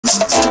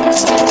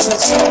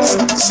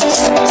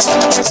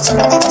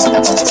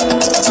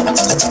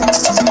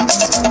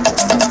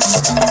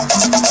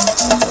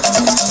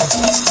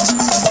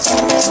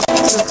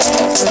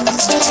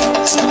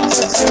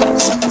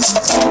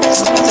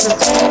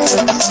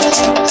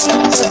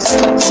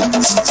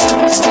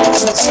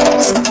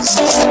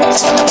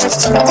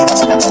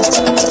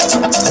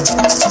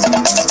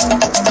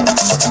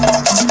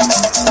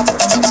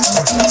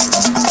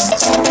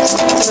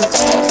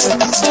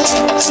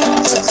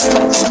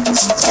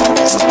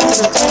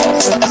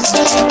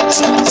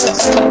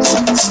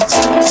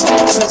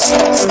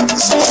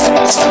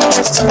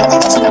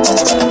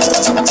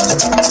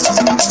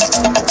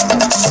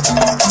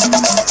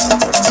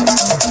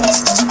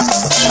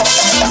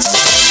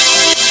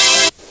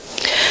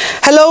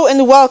Hello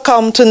and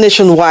welcome to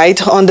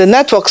Nationwide on the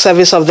network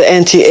service of the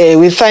NTA.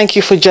 We thank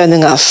you for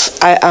joining us.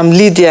 I am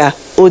Lydia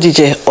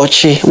Odije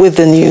Ochi with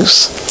the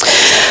news.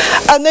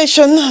 A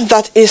nation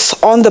that is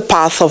on the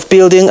path of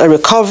building a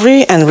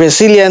recovery and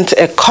resilient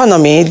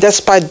economy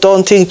despite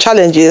daunting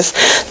challenges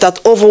that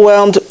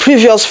overwhelmed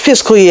previous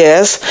fiscal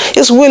years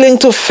is willing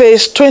to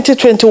face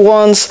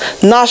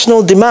 2021's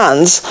national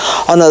demands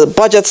on a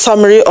budget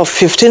summary of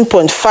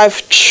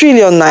 15.5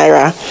 trillion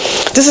naira.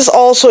 This is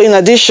also in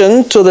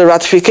addition to the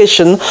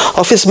ratification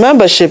of its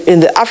membership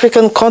in the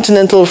African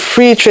Continental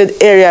Free Trade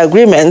Area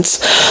agreements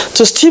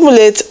to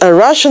stimulate a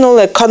rational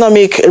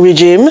economic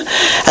regime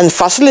and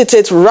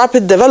facilitate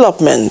rapid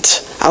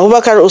development.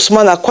 Abubakar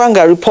Usman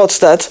Akwanga reports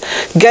that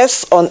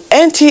guests on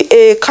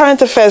NTA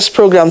Current Affairs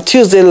program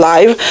Tuesday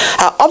Live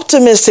are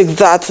optimistic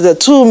that the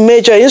two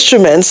major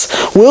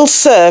instruments will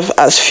serve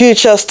as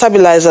future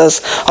stabilizers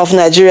of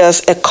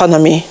Nigeria's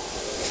economy.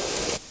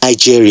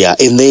 Nigeria,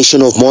 a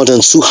nation of more than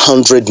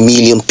 200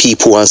 million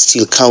people and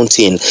still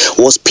counting,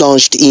 was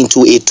plunged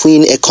into a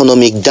twin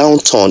economic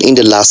downturn in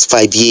the last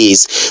 5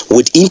 years,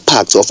 with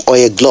impact of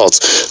oil glut,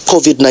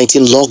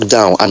 COVID-19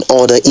 lockdown and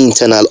other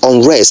internal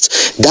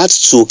unrest that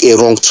took a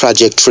wrong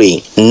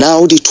trajectory.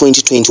 Now the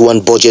 2021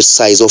 budget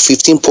size of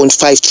 15.5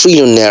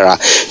 trillion naira,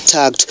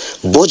 tagged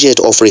Budget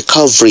of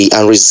Recovery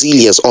and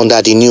Resilience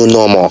under the new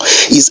normal,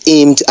 is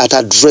aimed at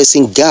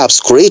addressing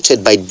gaps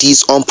created by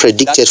these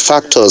unpredicted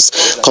factors,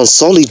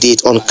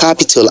 consolidate on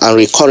capital and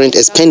recurrent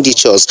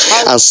expenditures,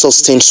 and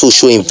sustain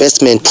social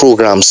investment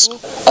programs.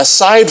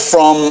 Aside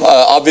from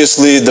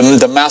obviously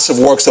the massive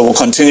works that will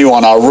continue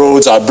on our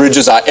roads, our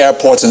bridges, our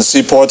airports and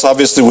seaports,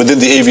 obviously within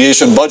the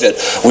aviation budget,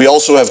 we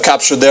also have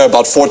captured there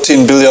about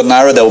 14 billion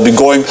naira that will be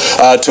going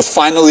to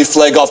finally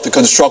flag off the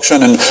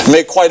construction and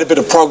make quite a bit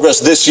of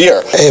progress this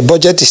year. A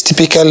budget is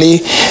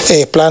typically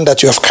a plan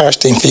that you have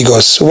cashed in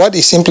figures. What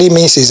it simply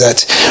means is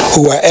that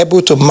we are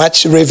able to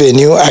match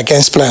revenue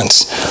against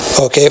plans,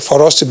 okay,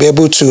 for us to be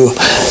able to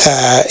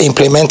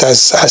implement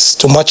as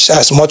much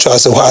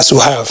as we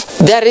have.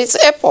 There is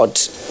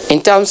effort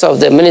in terms of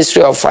the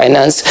Ministry of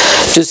Finance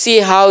to see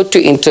how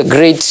to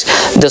integrate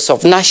the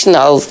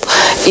subnational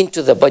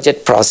into the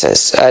budget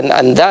process,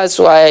 and that's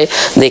why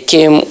they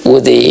came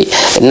with the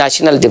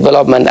National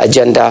Development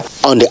Agenda.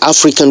 On the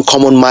African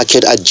Common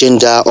Market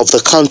agenda of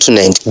the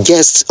continent,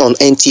 guests on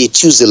NTA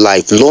Tuesday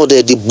Live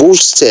lauded the bold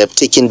step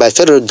taken by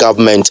federal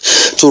government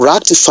to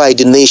ratify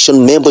the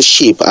nation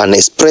membership and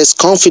express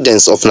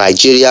confidence of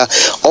Nigeria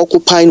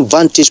occupying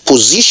vantage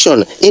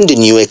position in the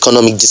new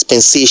economic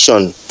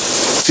dispensation.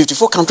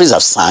 54 countries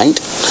have signed,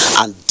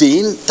 and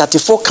then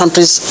 34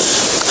 countries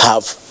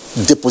have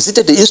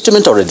deposited the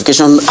instrument of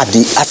ratification at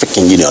the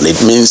African Union.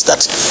 It means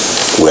that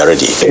we are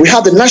ready. We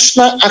have the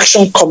National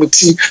Action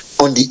Committee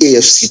on the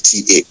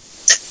AFCTA.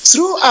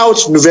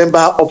 Throughout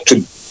November up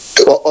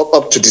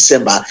to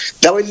December,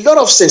 there were a lot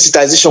of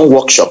sensitization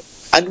workshops,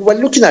 and we were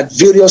looking at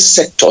various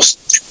sectors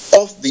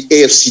of the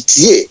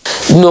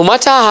AFCTA. No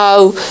matter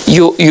how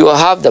you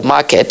have the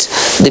market,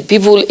 the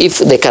people, if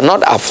they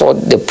cannot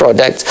afford the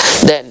product,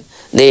 then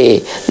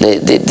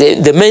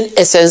the main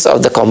essence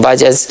of the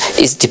convergence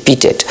is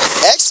defeated.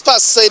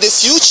 Experts say the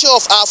future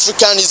of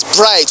Africa is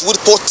bright, with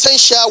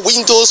potential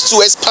windows to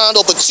expand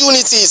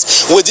opportunities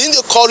within the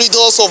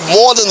corridors of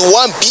more than 1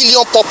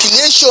 billion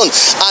population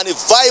and a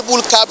viable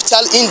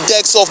capital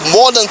index of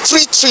more than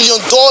 $3 trillion,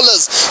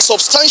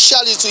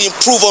 substantially to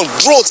improve on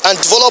growth and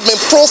development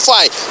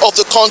profile of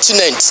the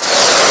continent.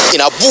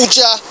 In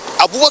Abuja,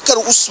 Abubakar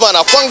Usman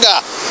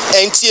Akwanga,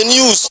 NTA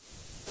News.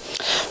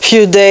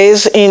 Few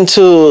days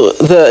into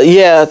the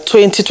year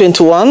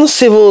 2021,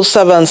 civil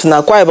servants in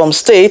Akwa Ibom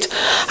State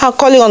are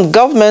calling on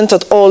government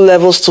at all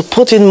levels to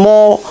put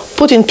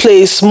in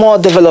place more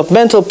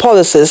developmental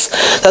policies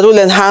that will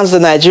enhance the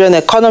Nigerian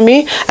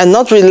economy and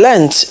not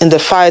relent in the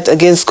fight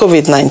against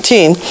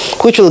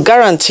COVID-19, which will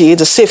guarantee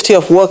the safety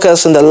of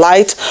workers in the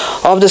light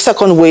of the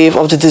second wave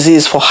of the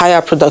disease for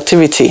higher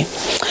productivity.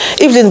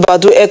 Evelyn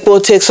Badu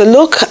Ekpo takes a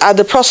look at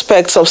the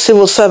prospects of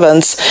civil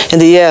servants in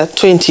the year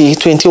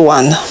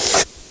 2021.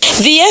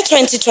 The year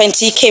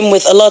 2020 came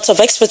with a lot of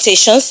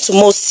expectations to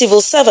most civil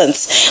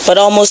servants, but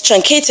almost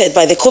truncated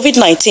by the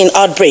COVID-19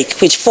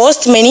 outbreak, which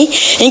forced many,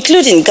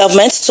 including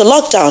governments, to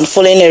lock down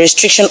following a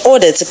restriction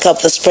order to curb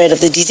the spread of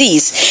the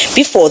disease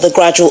before the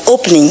gradual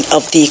opening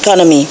of the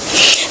economy.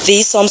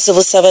 These, some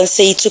civil servants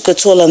say, took a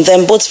toll on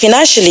them both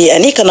financially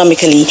and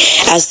economically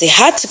as they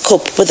had to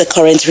cope with the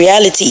current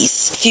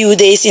realities. Few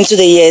days into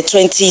the year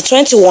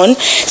 2021,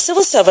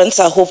 civil servants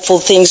are hopeful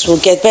things will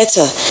get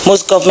better.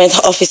 Most government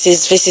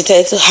offices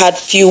visited had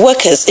few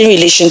workers in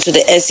relation to the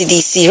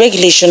NCDC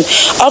regulation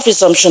of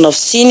resumption of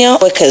senior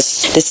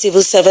workers. The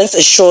civil servants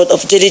assured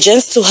of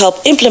diligence to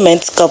help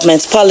implement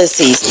government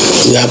policies.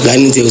 We are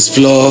planning to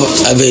explore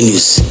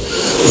avenues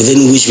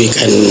within which we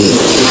can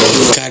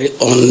carry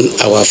on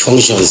our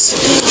functions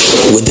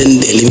within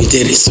the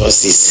limited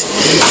resources.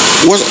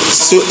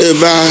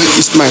 Whatsoever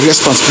is my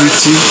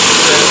responsibility,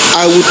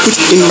 I will put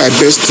in my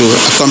best to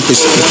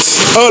accomplish it.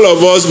 All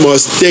of us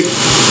must take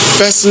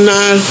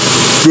personal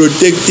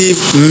protective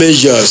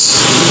measures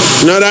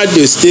in order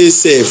to stay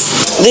safe.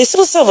 The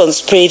civil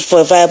servants prayed for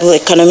a viable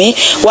economy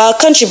while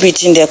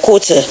contributing their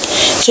quota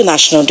to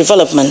national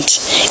development.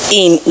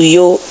 In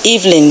Uyo,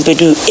 Evelyn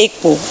Bedu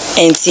Ekpo,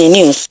 NTA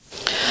News.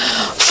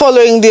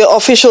 Following the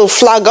official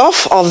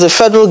flag-off of the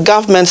federal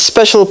government's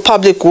Special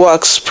Public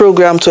Works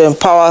program to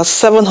empower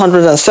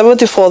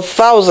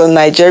 774,000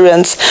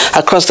 Nigerians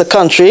across the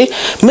country,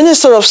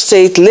 Minister of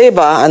State,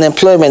 Labour and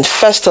Employment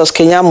Festus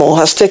Keyamo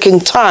has taken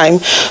time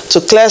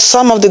to clear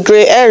some of the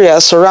grey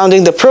areas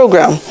surrounding the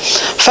program.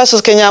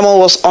 Festus Keyamo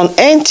was on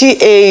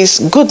NTA's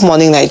Good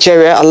Morning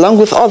Nigeria along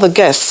with other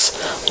guests.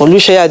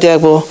 Oluseyi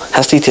Adiagbo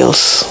has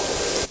details.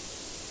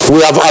 We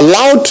have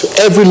allowed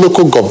every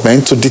local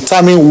government to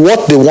determine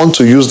what they want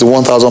to use the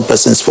 1,000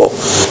 persons for.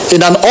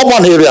 In an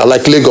urban area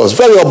like Lagos,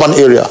 very urban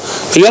area,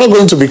 you're not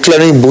going to be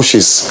clearing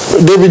bushes.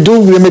 They may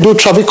do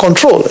traffic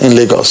control in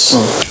Lagos.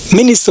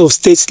 Minister of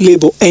State,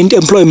 Labour and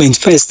Employment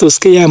Festus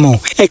Keyamo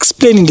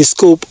explaining the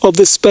scope of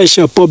the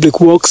Special Public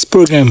Works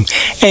Program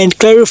and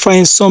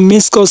clarifying some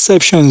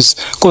misconceptions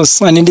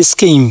concerning the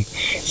scheme.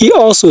 He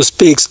also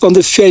speaks on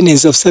the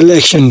fairness of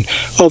selection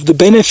of the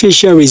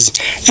beneficiaries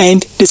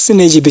and the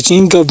synergy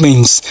between governments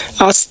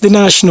at the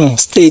national,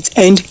 state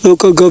and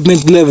local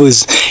government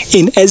levels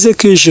in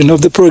execution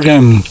of the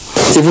program.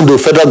 Even though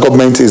federal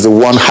government is the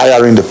one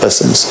hiring the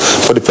persons,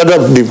 but the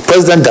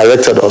president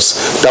directed us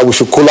that we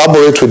should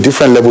collaborate with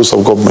different levels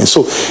of government.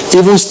 So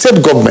even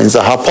state governments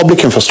that have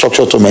public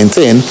infrastructure to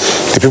maintain,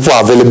 the people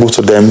are available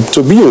to them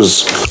to be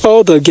used.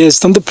 All the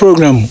guests on the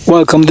program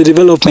welcomed the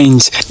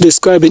development,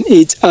 describing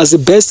it as the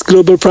best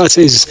global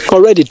practice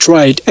already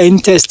tried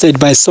and tested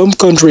by some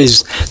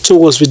countries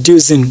towards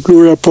reducing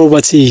rural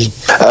poverty.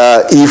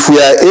 If we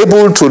are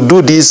able to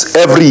do this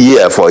every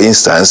year, for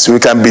instance, we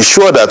can be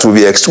sure that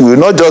we will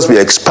not just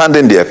be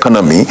expanding the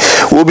economy,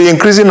 we'll be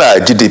increasing our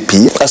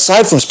GDP.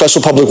 Aside from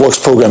Special Public Works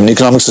Program and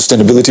Economic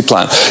Sustainability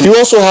Plan, you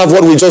also have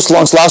what we just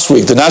launched last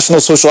week, the National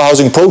Social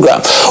Housing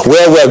Program,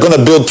 where we're going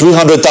to build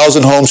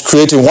 300,000 homes,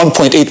 creating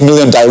 1.8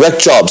 million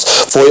direct jobs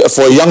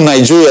for young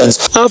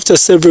Nigerians. After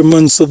several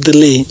months of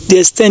delay, the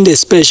extended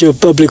Special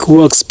Public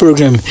Works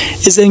Program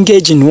is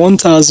engaging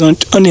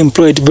 1,000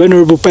 unemployed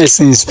vulnerable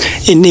persons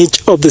in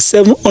each of the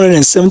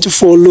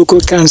 774 local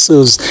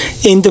councils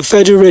in the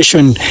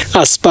Federation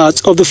as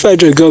part of the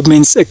federal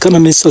government's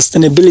Economic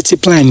Sustainability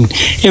Plan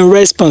in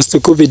response to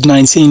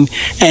COVID-19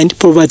 and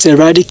poverty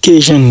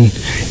eradication.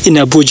 In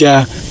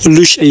Abuja,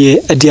 Oluseyi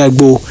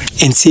Adiagbo,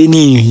 NTA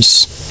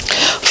News.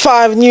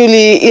 5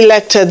 newly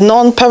elected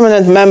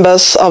non-permanent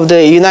members of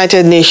the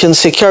United Nations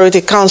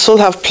Security Council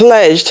have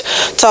pledged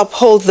to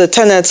uphold the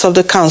tenets of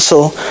the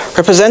Council.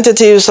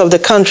 Representatives of the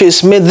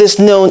countries made this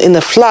known in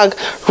a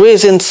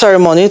flag-raising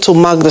ceremony to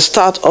mark the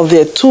start of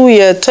their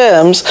 2-year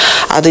terms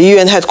at the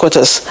UN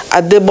headquarters.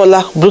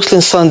 Adebola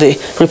Brooklyn Sunday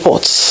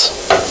reports.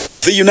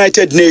 The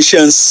United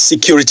Nations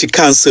Security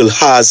Council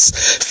has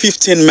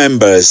 15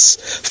 members,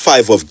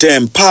 5 of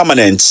them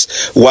permanent,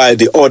 while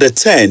the other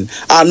 10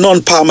 are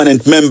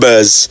non-permanent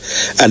members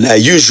and are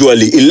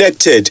usually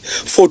elected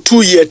for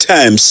 2-year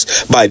terms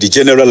by the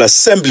General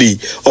Assembly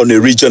on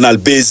a regional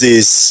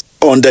basis.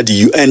 Under the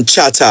UN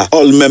Charter,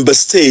 all member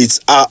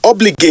states are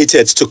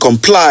obligated to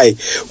comply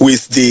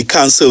with the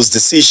Council's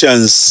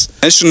decisions.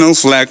 National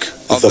flag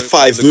of the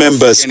 5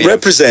 members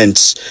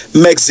represent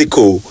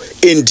Mexico,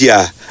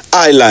 India,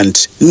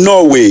 Ireland,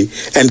 Norway,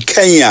 and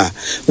Kenya,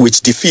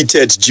 which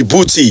defeated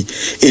Djibouti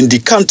in the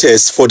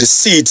contest for the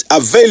seat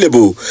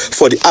available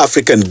for the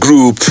African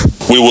group.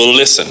 We will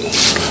listen.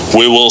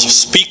 We will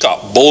speak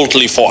up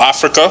boldly for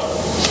Africa,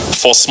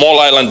 for small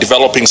island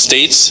developing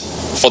states,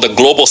 for the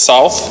global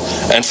south,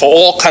 and for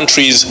all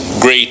countries,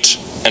 great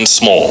and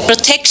small.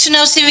 Protection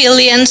of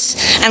civilians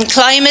and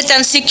climate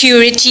and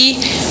security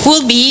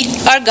will be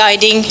our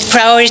guiding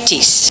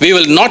priorities. We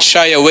will not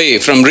shy away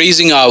from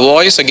raising our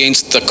voice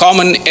against the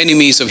common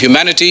enemies of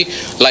humanity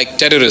like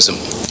terrorism.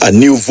 A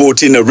new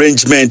voting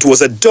arrangement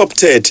was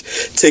adopted,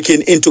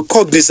 taking into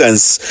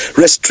cognizance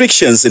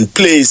restrictions in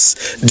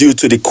place due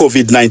to the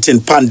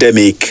COVID-19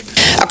 pandemic.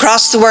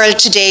 Across the world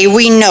today,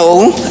 we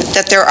know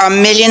that there are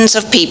millions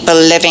of people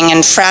living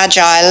in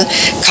fragile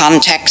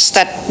contexts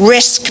that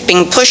risk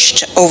being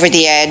pushed over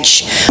the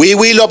edge. We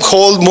will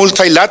uphold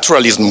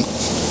multilateralism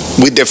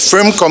with the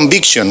firm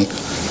conviction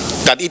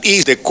that it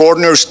is the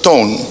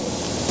cornerstone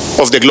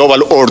of the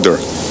global order.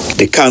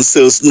 The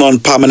Council's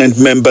non-permanent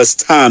members'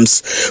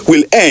 terms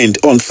will end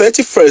on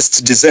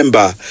 31st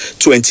December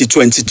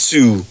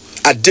 2022.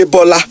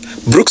 Adebola,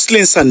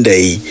 Brooklyn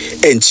Sunday,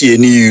 NTA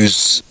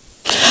News.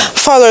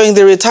 Following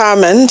the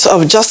retirement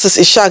of Justice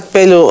Ishaq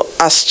Bello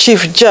as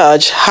Chief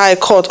Judge, High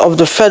Court of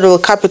the Federal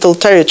Capital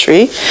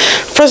Territory,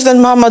 President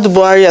Muhammadu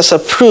Buhari has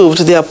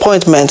approved the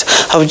appointment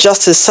of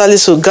Justice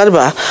Salisu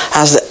Garba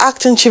as the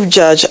Acting Chief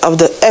Judge of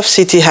the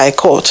FCT High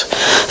Court.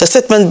 A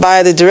statement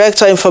by the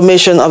Director of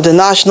Information of the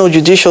National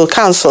Judicial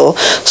Council,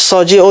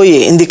 Soji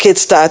Oye,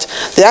 indicates that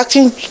the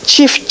Acting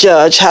Chief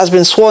Judge has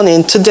been sworn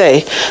in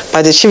today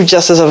by the Chief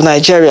Justice of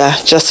Nigeria,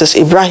 Justice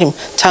Ibrahim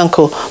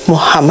Tanko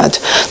Muhammad.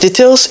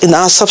 Details in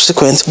our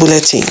subsequent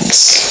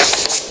bulletins.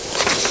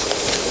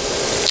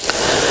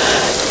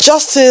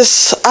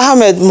 Justice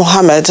Ahmed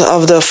Mohammed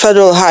of the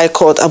Federal High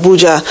Court,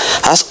 Abuja,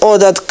 has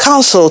ordered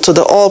counsel to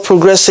the All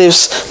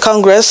Progressives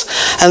Congress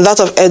and that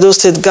of Edo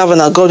State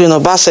Governor Godwin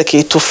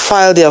Obaseki to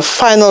file their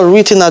final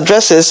written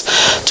addresses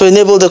to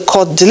enable the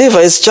court deliver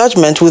its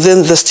judgment within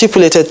the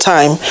stipulated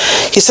time.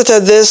 He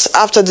stated this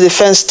after the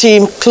defense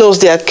team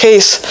closed their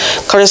case.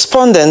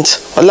 Correspondent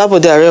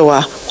Olabode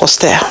Arewa was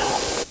there.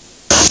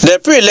 The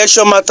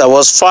pre-election matter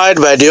was filed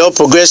by the All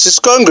Progressives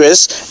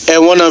Congress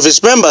and one of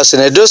its members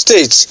in Edo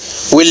State,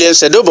 William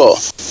Sedobo.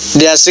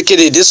 They are seeking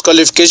the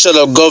disqualification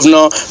of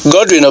Governor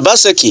Godwin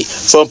Obaseki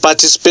from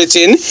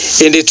participating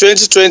in the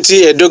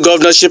 2020 Edo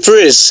governorship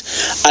race,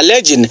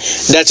 alleging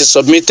that he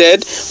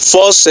submitted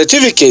false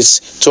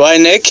certificates to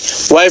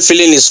INEC while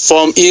filling his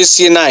Form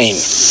EC9.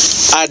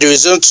 At the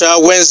resumed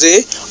trial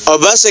Wednesday,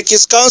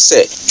 Obaseki's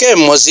counsel, Ken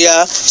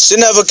Mozia,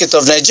 Senior Advocate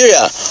of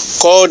Nigeria,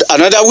 called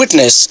another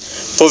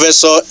witness,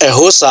 Professor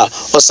Ehosa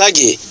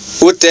Osagi,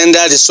 who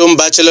tendered his own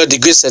bachelor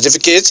degree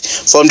certificate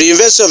from the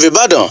University of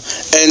Ibadan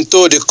and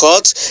told the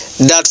court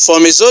that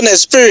from his own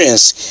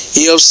experience,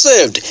 he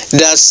observed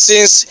that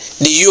since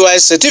the UI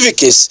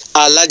certificates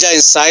are larger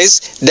in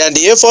size than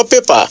the A4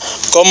 paper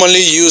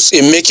commonly used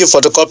in making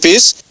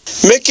photocopies,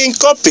 making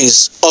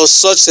copies of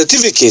such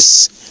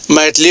certificates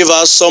might leave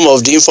out some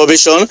of the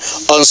information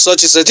on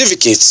such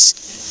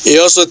certificates. He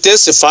also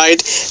testified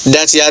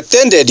that he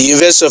attended the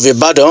University of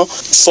Ibadan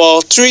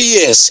for 3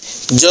 years,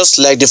 just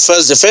like the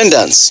first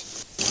defendants.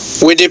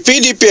 With the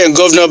PDP and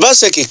Governor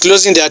Obaseki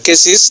closing their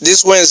cases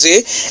this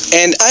Wednesday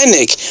and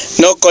INEC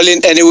not calling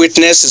any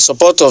witness in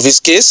support of his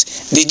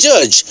case, the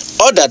judge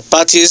ordered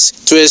parties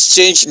to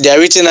exchange their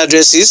written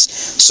addresses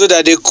so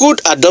that they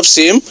could adopt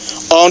him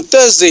on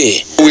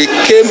Thursday. We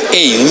came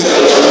in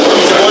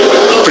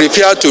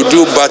prepared to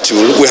do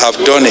battle. We have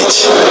done it,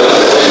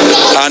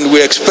 and we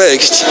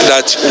expect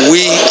that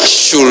we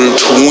should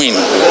win.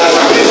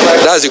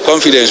 That's the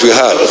confidence we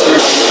have.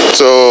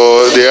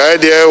 So the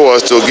idea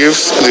was to give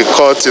the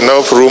court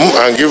enough room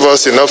and give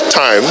us enough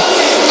time,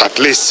 at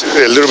least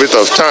a little bit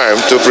of time,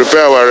 to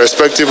prepare our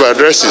respective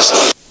addresses.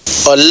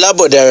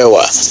 Olabode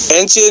Arewa,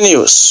 NTA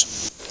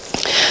News.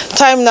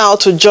 Time now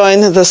to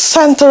join the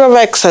Center of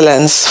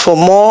Excellence for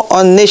more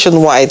on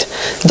Nationwide.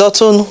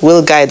 Dotun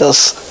will guide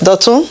us.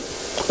 Dotun,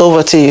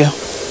 over to you.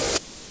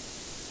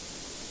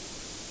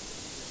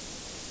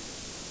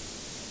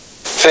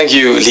 Thank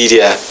you,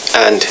 Lydia,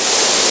 and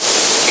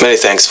many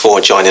thanks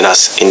for joining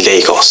us in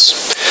Lagos.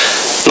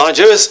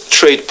 Nigeria's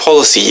trade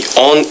policy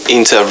on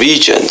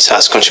inter-regions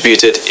has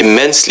contributed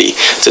immensely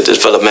to the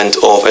development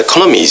of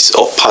economies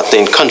of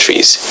partnering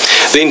countries.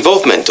 The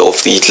involvement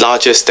of the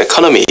largest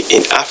economy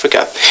in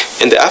Africa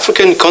in the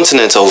African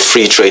Continental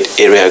Free Trade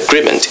Area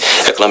Agreement,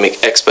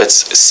 economic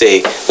experts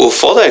say, will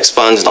further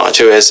expand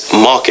Nigeria's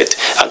market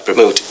and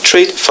promote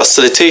trade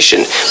facilitation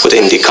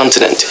within the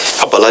continent.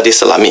 Abolade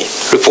Salami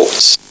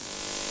reports.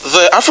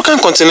 The African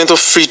Continental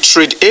Free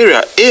Trade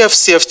Area,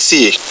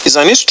 AFCFTA, is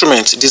an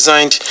instrument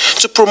designed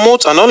to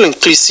promote an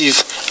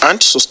all-inclusive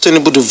and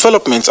sustainable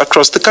development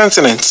across the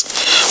continent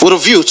with a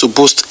view to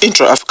boost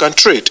intra-African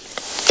trade.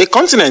 A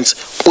continent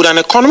with an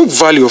economic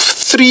value of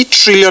 $3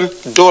 trillion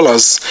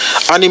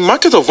and a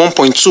market of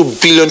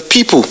 1.2 billion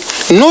people.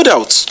 No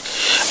doubt,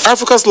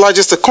 Africa's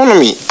largest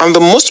economy and the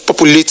most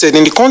populated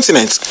in the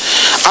continent,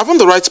 having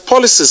the right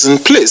policies in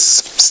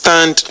place,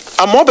 stand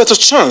a more better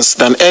chance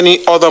than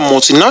any other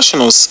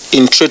multinationals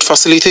in trade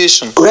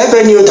facilitation.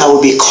 Revenue that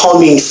will be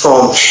coming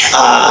from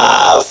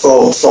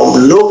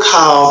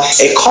local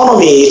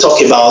economy,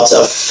 talk about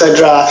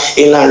Federal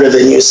Inland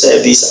Revenue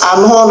Service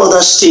and all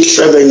other state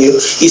revenue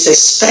is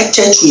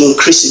expected to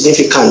increase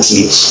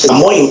significantly. And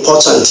more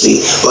importantly,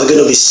 we're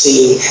going to be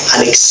seeing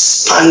an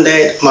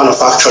expanded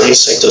manufacturing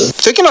sector.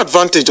 Taking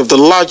advantage of the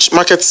large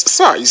market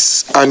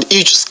size and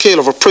huge scale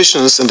of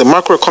operations in the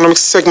macroeconomic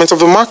segment of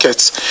the market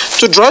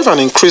to drive an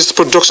increased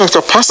production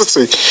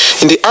capacity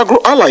in the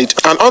agro-allied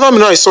and other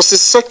mineral resources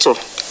sector,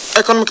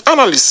 economic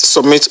analysts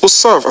submit will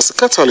serve as a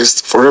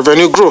catalyst for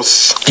revenue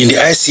growth. In the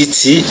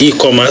ICT,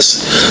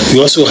 e-commerce,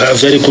 we also have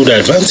very good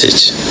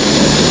advantage.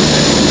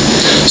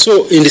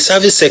 So in the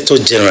service sector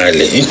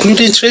generally,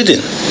 including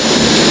trading,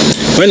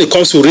 when it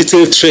comes to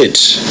retail trade,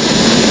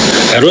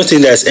 I don't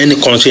think there's any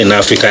country in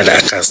Africa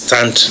that can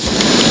stand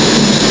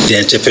the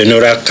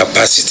entrepreneurial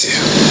capacity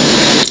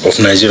of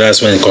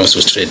Nigerians when it comes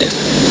to trading.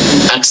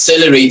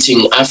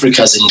 Accelerating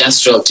Africa's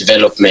industrial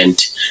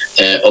development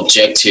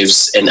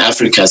objectives and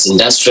Africa's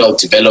industrial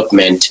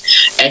development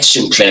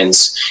action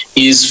plans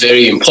is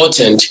very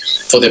important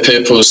for the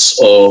purpose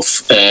of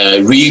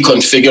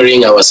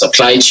reconfiguring our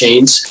supply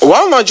chains.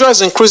 While Nigeria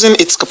is increasing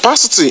its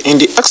capacity in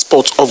the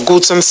export of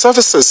goods and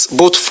services,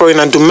 both foreign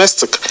and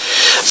domestic,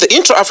 the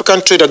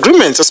intra-African trade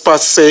agreement,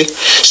 experts say,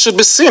 should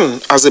be seen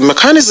as a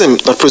mechanism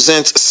that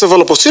presents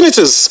several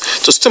opportunities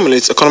to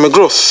stimulate economic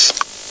growth.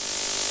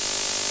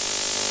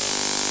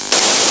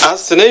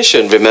 As the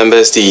nation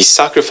remembers the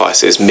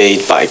sacrifices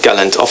made by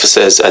gallant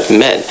officers and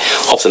men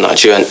of the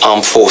Nigerian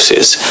Armed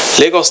Forces,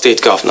 Lagos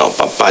State Governor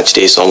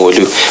Babajide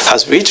Sanwo-Olu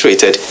has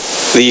reiterated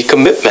the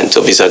commitment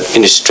of his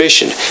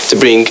administration to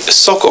bring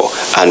succor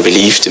and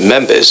relief to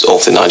members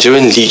of the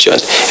Nigerian Legion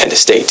in the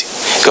state.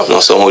 Governor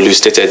Sanwo-Olu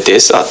stated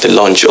this at the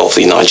launch of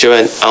the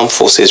Nigerian Armed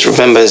Forces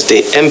Remembrance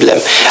Day emblem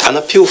and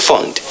appeal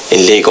fund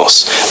in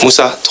Lagos.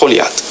 Musa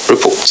Toliat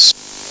reports.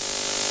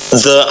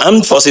 The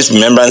Armed Forces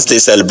Remembrance Day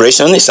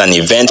celebration is an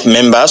event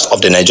members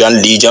of the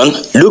Nigerian Legion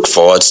look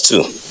forward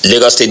to.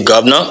 Lagos State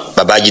Governor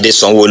Babajide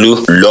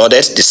Sanwo-Olu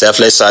lauded the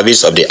selfless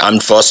service of the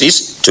armed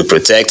forces to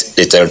protect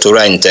the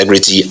territorial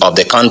integrity of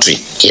the country.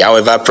 He,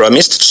 however,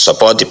 promised to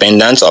support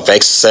dependents of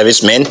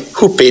ex-servicemen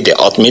who pay the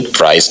ultimate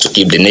price to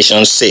keep the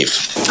nation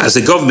safe. As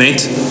a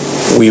government,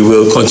 we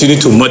will continue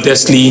to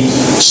modestly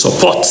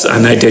support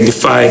and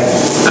identify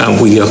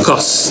with your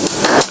cause.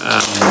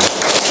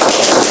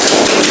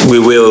 We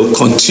will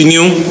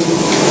continue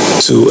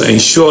to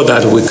ensure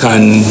that we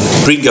can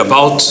bring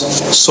about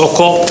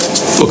succor,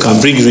 we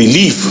can bring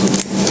relief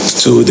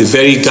to the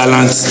very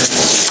gallant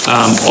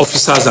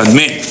officers and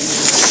men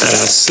that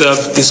have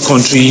served this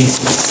country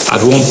at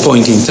one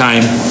point in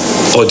time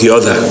or the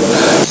other.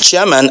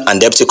 Chairman and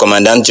Deputy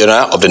Commandant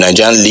General of the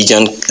Nigerian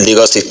Legion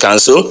Lagos State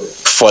Council,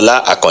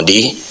 Fola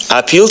Akonde,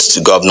 appealed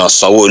to Governor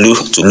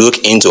Sanwo-Olu to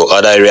look into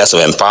other areas of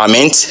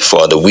empowerment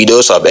for the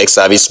widows of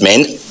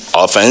ex-servicemen,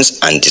 orphans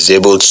and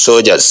disabled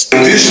soldiers.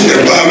 This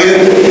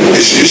empowerment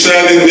is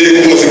usually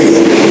made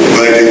possible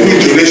by the good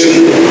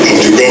donation of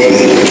the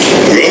governor.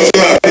 We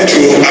also appeal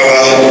to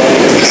our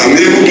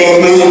amiable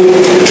governor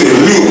to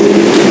look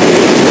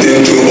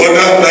into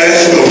other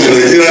parts of the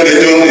Nigerian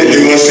Legion in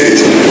Lagos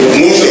State,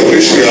 most of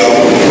which we have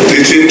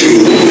written to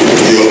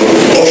your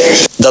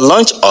office. The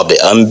launch of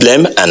the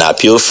emblem and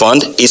appeal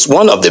fund is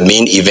one of the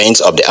main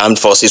events of the Armed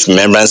Forces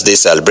Remembrance Day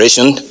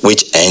celebration,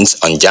 which ends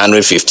on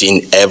January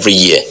 15 every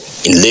year.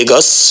 In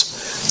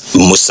Lagos,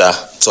 Musa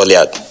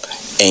Toliat,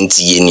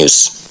 NTA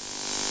News.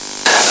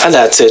 And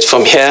that's it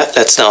from here.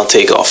 Let's now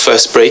take our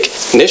first break.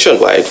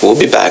 Nationwide, we'll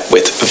be back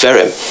with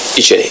Verem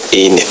Iche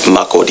in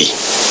Makurdi.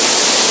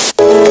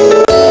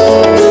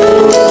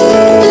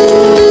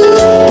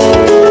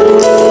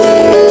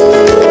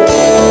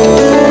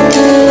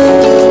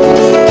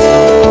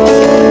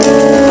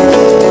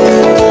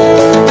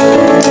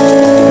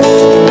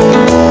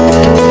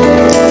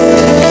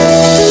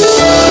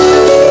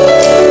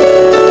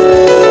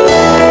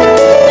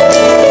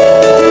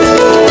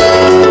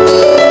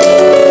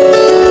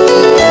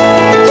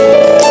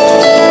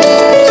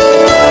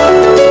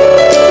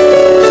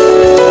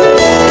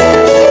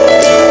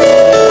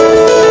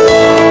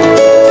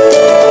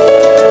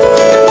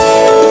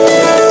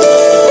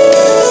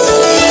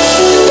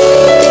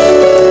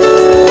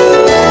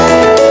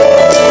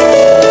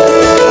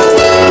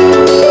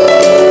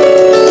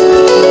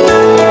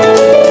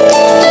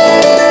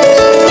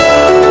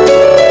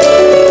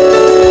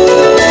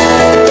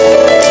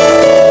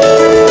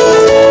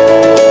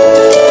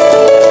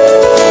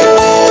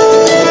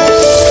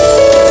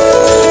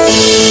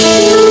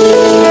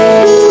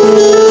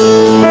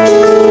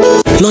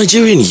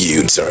 Nigerian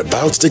youths are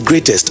about the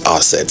greatest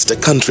assets the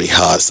country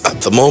has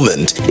at the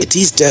moment. It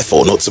is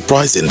therefore not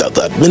surprising that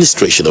the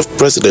administration of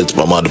President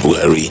Muhammadu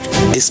Buhari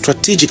is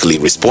strategically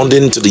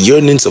responding to the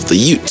yearnings of the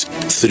youth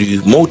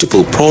through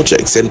multiple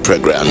projects and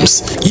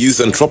programs. Youth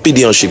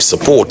Entrepreneurship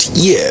Support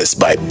Years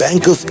by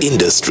Bank of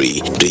Industry,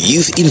 the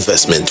Youth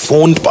Investment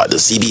Fund by the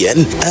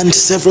CBN, and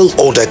several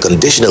other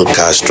conditional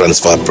cash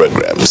transfer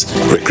programs.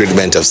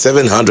 Recruitment of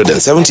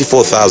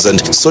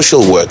 774,000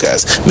 social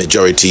workers,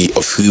 majority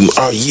of whom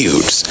are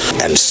youths.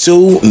 roads, and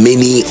so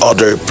many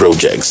other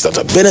projects that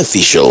are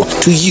beneficial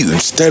to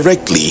youths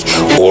directly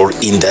or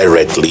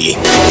indirectly.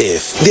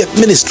 If the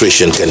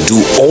administration can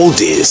do all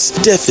this,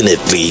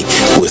 definitely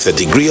with a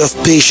degree of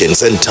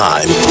patience and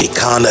time, it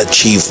can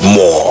achieve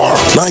more.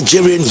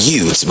 Nigerian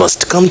youths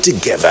must come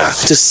together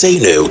to say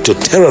no to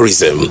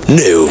terrorism,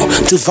 no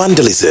to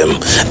vandalism,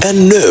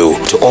 and no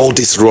to all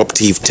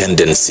disruptive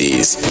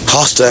tendencies.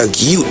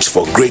 #Youth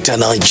for Greater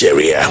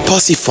Nigeria.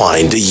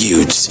 Pacifying the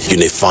youths,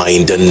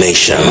 unifying the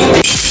nation.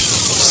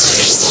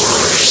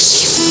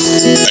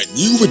 A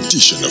new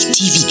edition of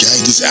TV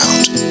Guide is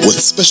out with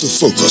special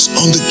focus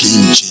on the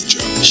game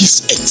changer,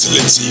 His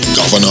Excellency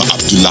Governor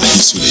Abdullahi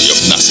Sule of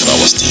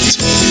Nasarawa State.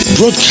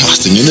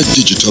 Broadcasting in a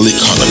digital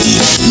economy,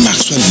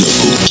 Maxwell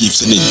Logo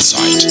gives an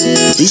insight.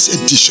 This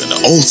edition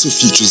also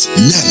features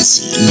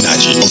Nancy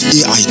Naji of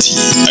AIT,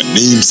 a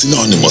name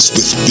synonymous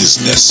with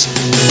business.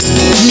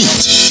 Meet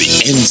the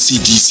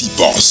NCDC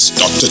boss,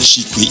 Dr.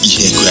 Chikwe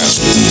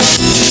Ihekweazu.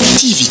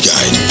 TV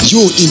Guide,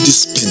 your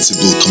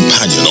indispensable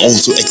companion,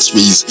 also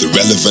x-rays the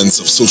relevance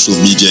of social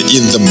media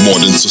in the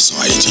modern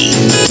society.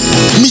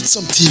 Meet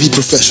some TV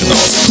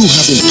professionals who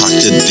have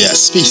impacted their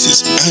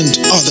spaces and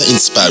other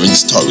inspiring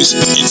stories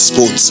in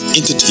sports,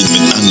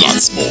 entertainment, and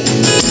lots more.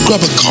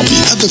 Grab a copy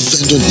at the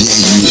vendor near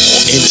you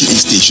or NTA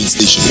stations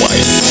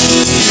nationwide.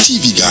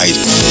 TV Guide,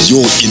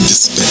 your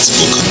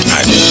indispensable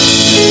companion.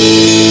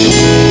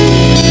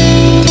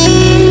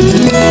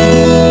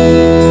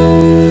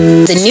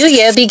 The new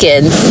year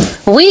begins.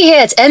 We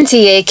here at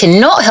NTA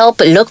cannot help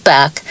but look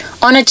back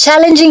on a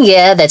challenging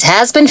year that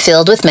has been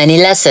filled with many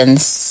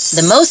lessons.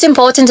 The most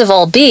important of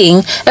all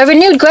being a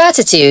renewed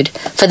gratitude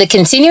for the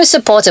continued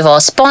support of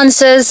our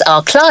sponsors,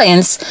 our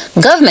clients,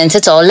 government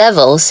at all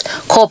levels,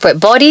 corporate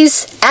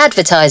bodies,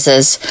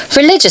 advertisers,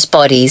 religious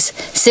bodies,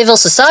 civil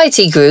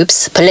society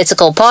groups,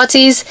 political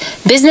parties,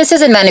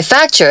 businesses and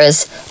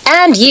manufacturers,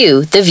 and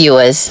you, the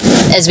viewers.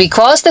 As we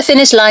cross the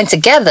finish line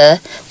together,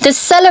 the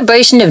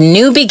celebration of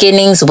new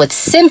beginnings would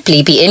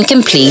simply be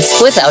incomplete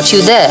without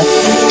you there,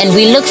 and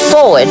we look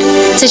forward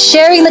to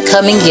sharing the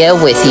coming year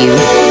with you.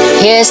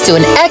 Here's to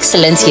an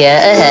excellent year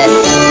ahead.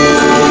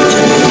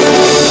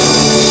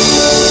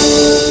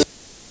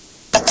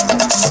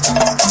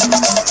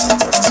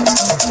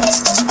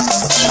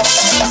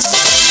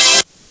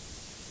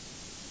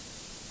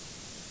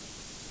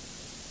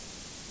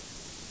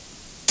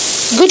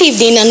 Good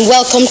evening and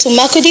welcome to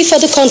Makurdi for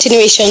the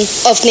continuation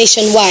of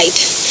Nationwide.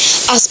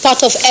 As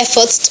part of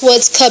efforts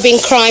towards curbing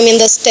crime in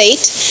the state,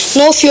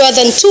 no fewer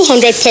than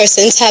 200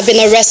 persons have been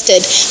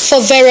arrested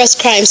for various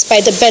crimes by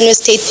the Benue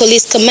State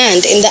Police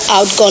Command in the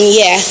outgone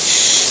year.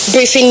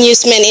 Briefing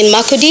newsmen in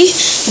Makurdi,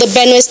 the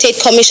Benue State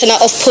Commissioner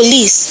of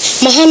Police,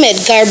 Mohammed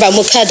Garba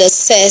Mukadas,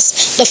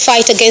 says the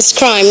fight against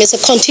crime is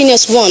a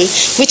continuous one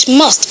which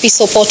must be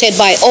supported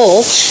by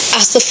all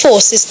as the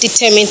force is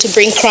determined to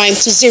bring crime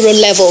to zero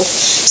level.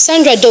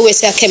 Sandra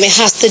Dowesi Akeme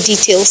has the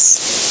details.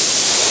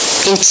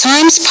 In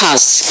times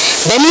past,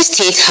 Benue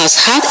State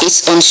has had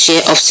its own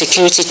share of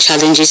security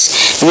challenges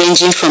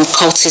ranging from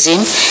cultism,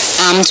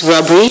 armed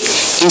robbery,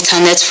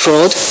 internet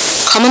fraud,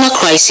 communal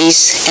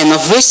crisis, and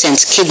of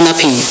recent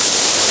kidnapping.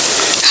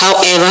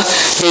 However,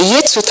 the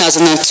year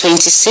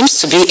 2020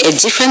 seems to be a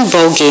different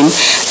ballgame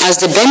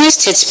as the Benue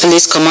State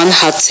Police Command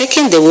had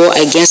taken the war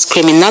against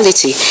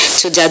criminality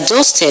to their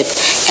doorstep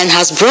and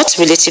has brought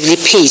relatively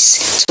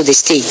peace to the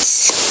state.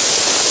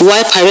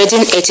 While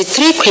parading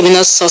 83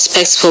 criminal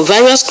suspects for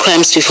various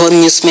crimes before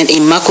newsmen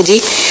in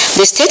Makurdi,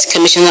 the State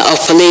Commissioner of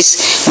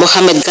Police,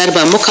 Mohammed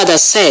Garba Mukadas,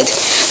 said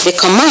the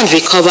command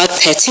recovered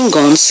 13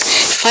 guns,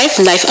 5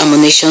 live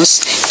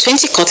ammunitions,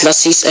 20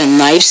 cutlasses and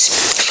knives,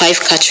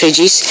 5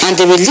 cartridges, and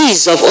the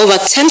release of over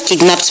 10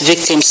 kidnapped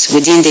victims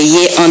within the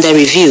year under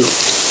review.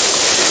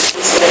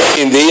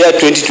 In the year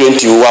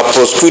 2020, we have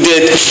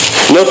prosecuted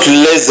not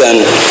less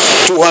than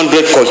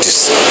 200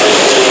 cultists.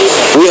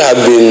 We have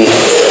been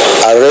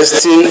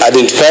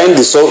identifying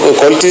the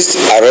cultists,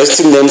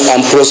 arresting them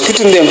and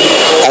prosecuting them,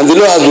 and the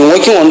law has been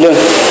working on them.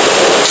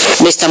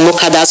 Mr.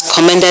 Mukadas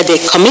commended the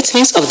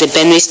commitment of the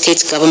Benue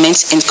State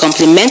government in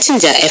complementing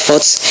their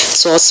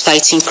efforts towards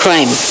fighting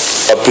crime.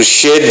 I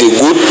appreciate the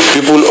good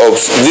people of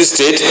this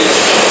state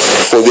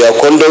for their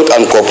conduct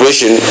and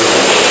cooperation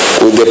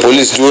with the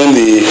police during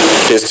the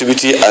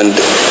festivity, and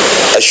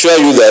assure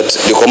you that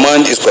the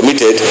command is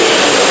committed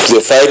to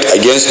the fight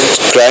against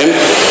crime.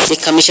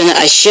 The commissioner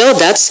assured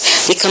that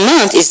the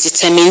command is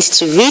determined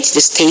to rid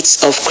the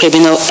states of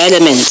criminal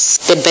elements.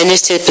 The Benue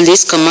State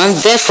Police Command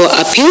therefore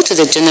appealed to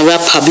the general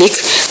public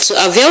to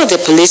avail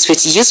the police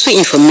with useful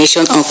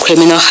information on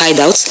criminal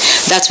hideouts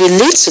that will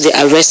lead to the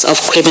arrest of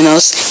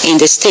criminals in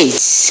the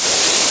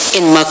states.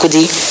 In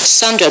Makurdi,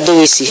 Sandra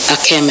Dowesi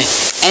Akeme,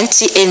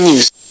 NTA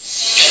News.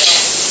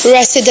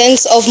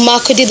 Residents of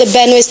Makurdi, the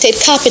Benue State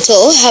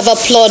capital, have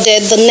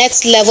applauded the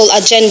next level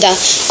agenda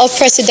of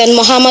President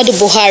Muhammadu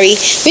Buhari,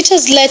 which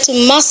has led to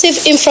massive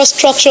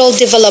infrastructural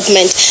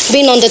development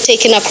being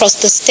undertaken across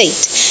the state.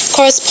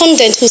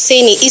 Correspondent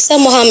Hussaini Isa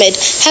Mohammed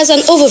has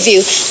an overview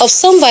of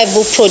some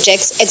viable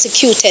projects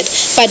executed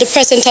by the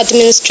present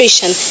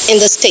administration in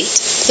the state.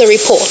 The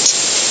report.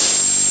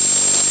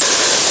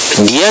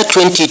 The year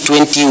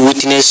 2020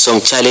 witnessed some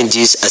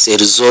challenges as a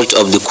result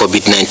of the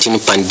COVID-19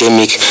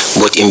 pandemic,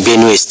 but in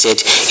Benue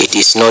State, it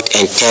is not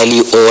entirely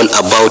all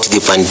about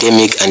the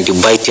pandemic and the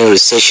biting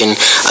recession,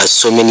 as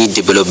so many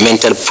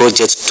developmental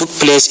projects took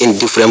place in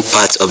different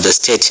parts of the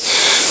state.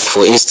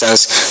 For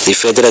instance, the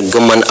federal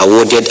government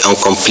awarded and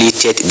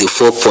completed the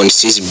 4.6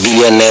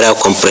 billion naira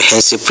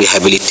comprehensive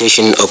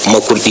rehabilitation of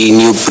Makurdi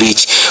New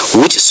Bridge,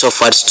 which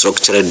suffered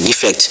structural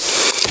defect.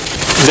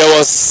 There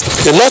was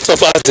a lot of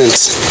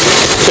accidents,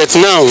 but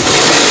now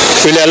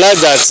we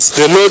realize that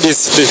the road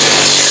is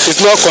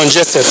not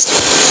congested.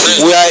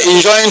 We are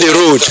enjoying the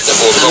road.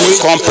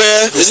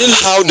 Compare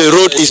how the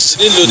road is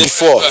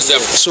before.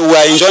 So we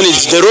are enjoying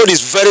it. The road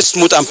is very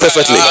smooth and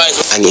perfectly.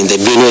 And in the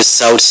Benue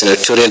South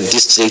Senatorial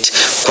District,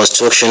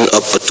 construction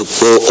of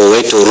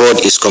Otukpo-Oweto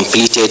Road is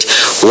completed,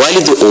 while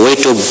the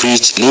Oweto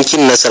Bridge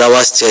linking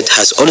Nasarawa State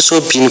has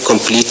also been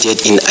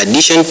completed in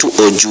addition to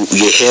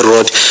Oju-Yehe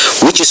Road,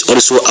 which is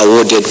also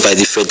awarded by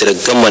the federal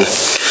government.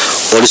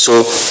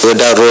 Also,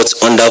 other roads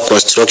under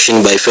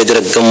construction by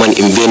federal government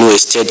in Benue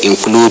State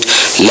include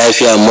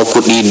Lafia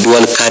Makurdi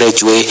Dual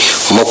Carriageway,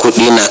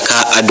 Makurdi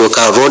Naka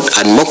Adoka Road,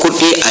 and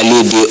Makurdi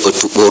Alede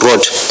Otukpo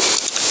Road.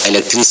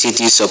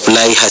 Electricity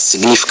supply has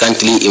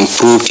significantly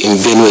improved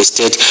in Benue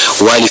State,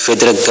 while the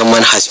federal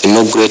government has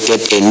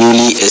inaugurated a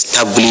newly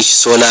established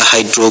solar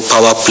hydro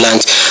power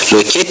plant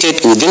located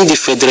within the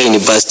Federal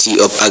University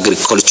of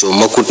Agriculture,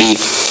 Makurdi.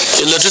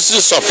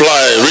 Electricity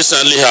supply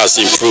recently has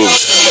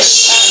improved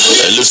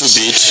a little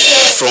bit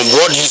from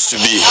what used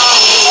to be,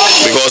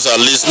 because at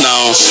least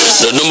now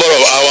the number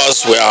of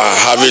hours we are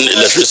having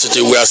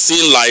electricity, we are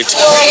seeing light,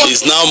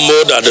 is now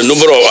more than the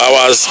number of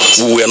hours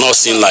we were not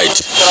seeing light.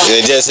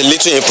 There's a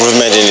little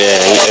improvement in the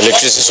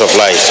electricity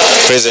supply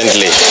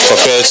presently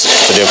compared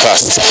to the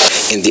past.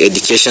 In the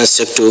education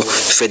sector,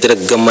 federal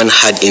government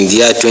had in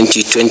the year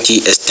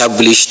 2020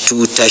 established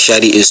 2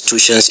 tertiary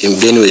institutions in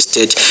Benue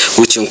State,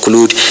 which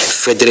include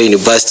Federal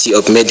University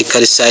of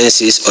Medical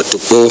Sciences,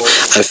 Otukpo,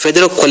 and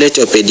Federal College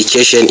of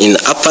Education in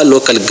upper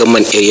local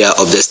government area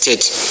of the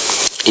state.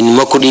 In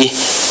Makurdi,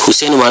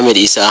 Hussaini Mohammed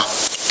Isa,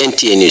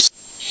 NTA News.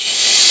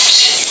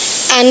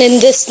 And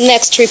in this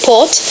next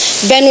report,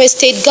 Benue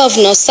State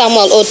Governor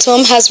Samuel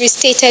Otom has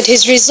restated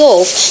his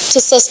resolve to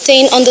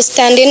sustain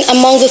understanding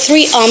among the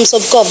 3 arms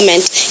of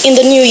government in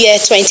the new year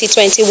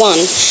 2021.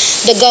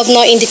 The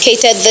governor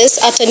indicated this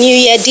at a New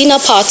Year dinner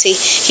party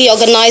he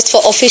organized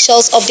for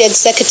officials of the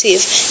executive,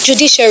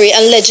 judiciary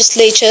and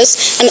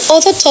legislatures and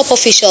other top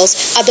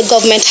officials at the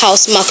Government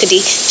House,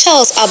 Makurdi.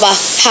 Charles Abba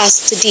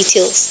has the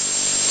details.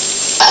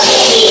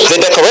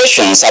 The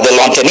decorations at the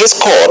Lawn Tennis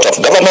Court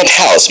of Government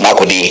House,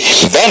 Makurdi,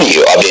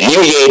 venue of the New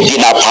Year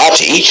dinner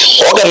party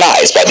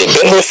organized by the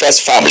Benue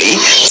First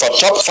family for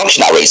top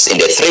functionaries in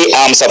the 3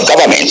 arms of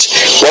government,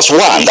 was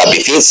one that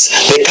befits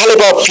the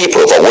caliber of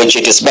people for which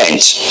it is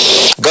meant.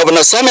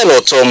 Governor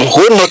Samuel Otom,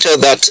 who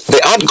noted that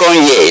the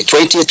outgoing year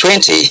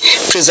 2020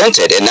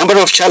 presented a number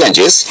of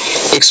challenges,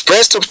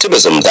 expressed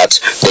optimism that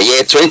the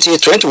year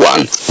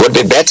 2021 would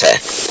be better.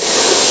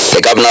 The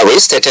governor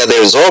restated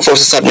the resolve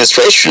of his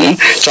administration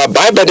to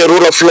abide by the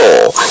rule of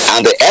law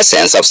and the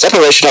essence of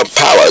separation of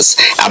powers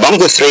among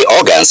the 3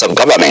 organs of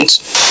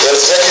government. The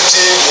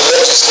executive, the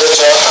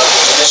legislature, and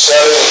the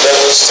judiciary in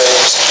Benue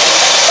State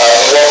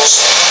have worked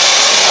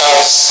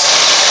as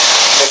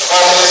the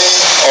family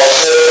of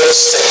Benue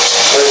State.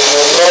 We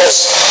will not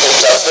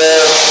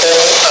interfere in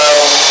any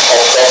arm of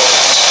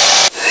government.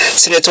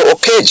 Senator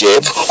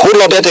Okejeb, who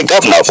lauded the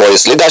governor for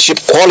his leadership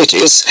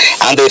qualities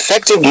and the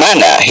effective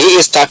manner he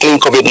is tackling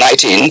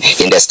COVID-19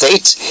 in the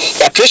state,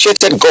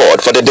 appreciated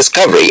God for the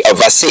discovery of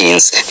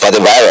vaccines for the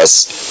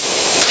virus.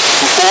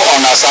 To fall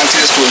on our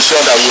scientists to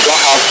ensure that we don't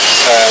have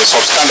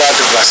substandard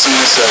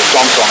vaccines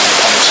dumped on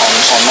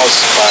us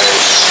by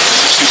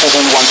people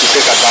who want to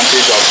take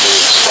advantage of the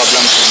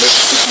problem to make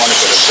quick money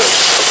for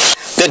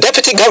themselves. The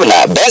Deputy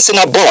Governor, Benson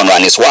Abono,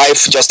 and his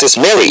wife, Justice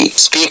Mary,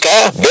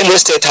 Speaker, Benue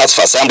State House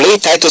of Assembly,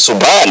 Titus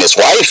Suba and his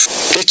wife,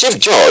 the Chief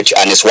Judge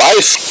and his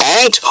wife,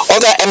 and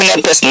other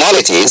eminent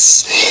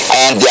personalities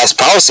and their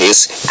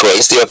spouses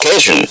graced the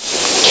occasion.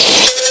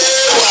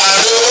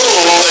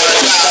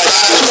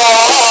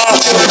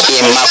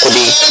 In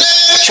Makurdi,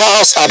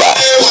 Charles Abba,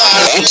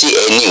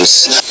 NTA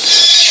News.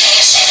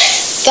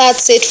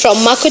 That's it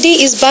from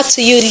Makurdi. Is back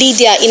to you,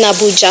 Lydia, in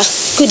Abuja.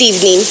 Good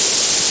evening.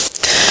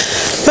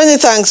 Many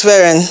thanks,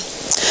 Varen.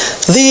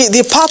 The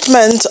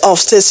Department of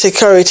State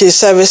Security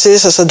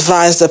Services has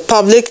advised the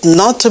public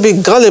not to be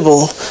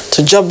gullible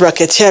to job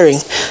racketeering,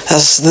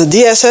 as the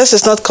DSS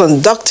is not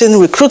conducting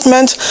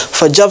recruitment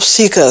for job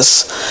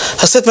seekers.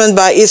 A statement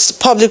by its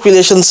Public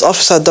Relations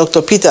Officer,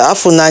 Dr. Peter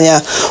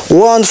Afunanya,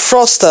 warned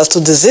fraudsters to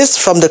desist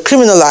from the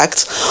criminal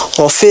act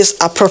or face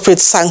appropriate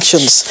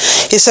sanctions.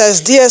 He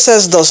says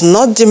DSS does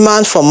not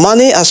demand for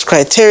money as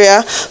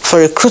criteria for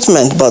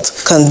recruitment, but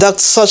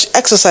conducts such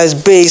exercise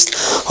based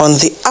on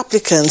the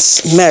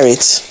applicant's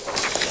merit.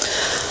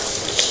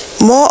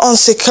 More on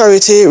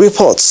security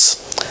reports.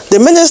 The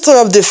Minister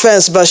of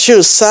Defense, Bashir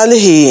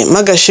Salihi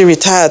Magashi,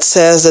 retired,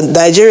 says that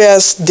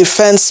Nigeria's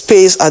Defense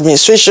Space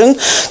Administration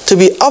to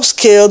be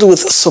upscaled with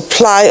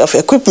supply of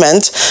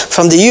equipment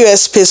from the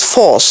U.S. Space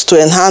Force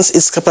to enhance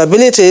its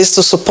capabilities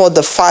to support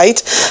the fight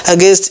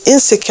against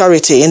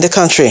insecurity in the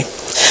country.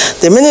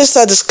 The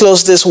minister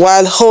disclosed this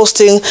while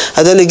hosting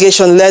a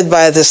delegation led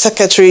by the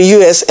Secretary,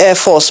 U.S. Air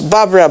Force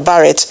Barbara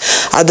Barrett,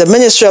 at the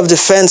Ministry of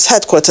Defense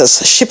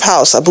headquarters, Ship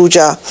House,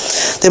 Abuja.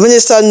 The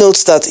minister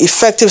notes that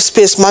effective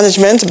space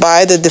management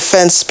by the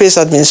Defense Space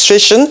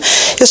Administration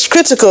is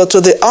critical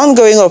to the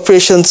ongoing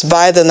operations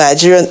by the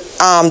Nigerian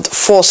Armed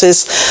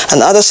Forces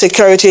and other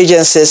security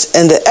agencies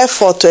in the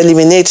effort to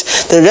eliminate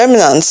the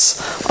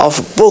remnants of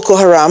Boko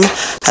Haram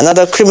and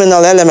other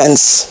criminal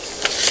elements.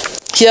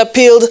 He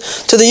appealed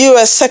to the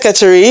U.S.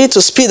 Secretary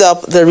to speed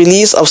up the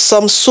release of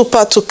some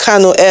Super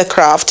Tucano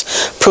aircraft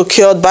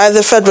procured by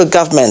the federal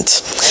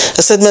government.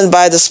 A statement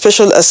by the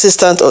Special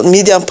Assistant on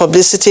Media and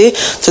Publicity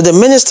to the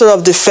Minister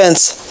of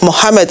Defense,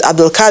 Mohammed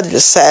Abdul Qadir,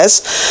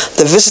 says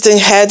the visiting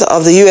head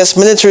of the U.S.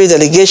 military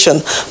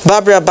delegation,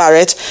 Barbara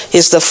Barrett,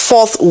 is the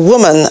 4th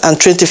woman and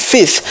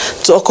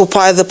 25th to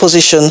occupy the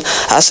position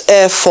as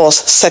Air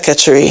Force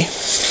Secretary.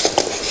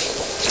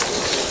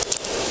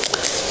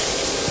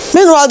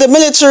 Meanwhile, the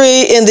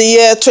military in the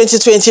year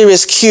 2020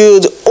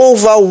 rescued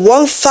over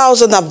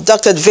 1,000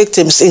 abducted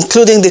victims,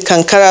 including the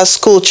Kankara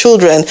school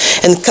children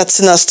in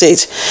Katsina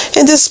State.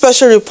 In this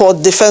special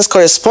report, Defense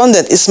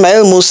correspondent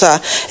Ismail Musa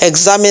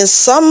examines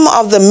some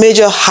of the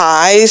major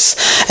highs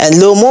and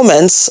low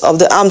moments of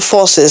the armed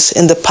forces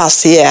in the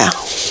past year.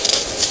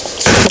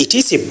 It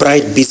is a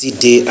bright, busy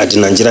day at the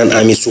Nigerian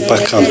Army Super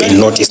Camp in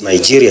northeast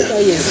Nigeria,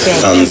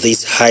 and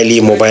these highly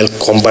mobile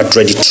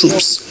combat-ready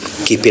troops,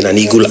 keeping an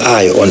eagle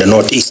eye on the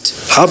northeast,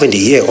 have in the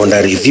year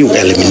under review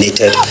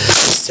eliminated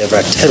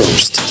several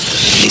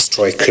terrorists,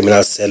 destroyed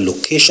criminal cell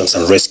locations,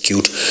 and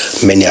rescued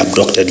many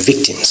abducted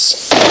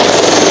victims.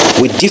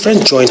 With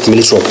different joint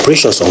military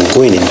operations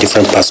ongoing in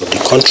different parts of the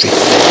country,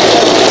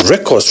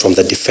 records from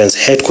the defense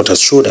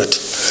headquarters show that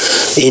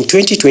in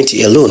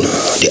 2020 alone,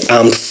 the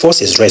armed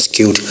forces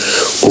rescued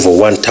over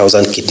 1,000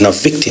 kidnapped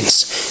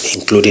victims,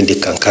 including the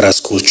Kankara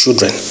school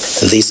children.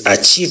 These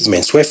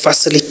achievements were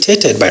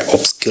facilitated by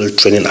upskilled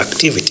training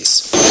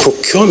activities,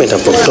 procurement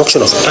and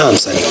production of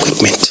arms and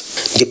equipment,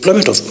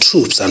 deployment of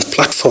troops and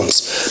platforms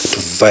to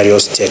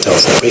various theater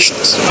of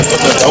operations.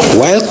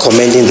 While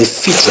commending the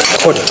feat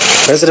recorded,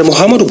 President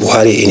Muhammadu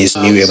Buhari in his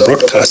New Year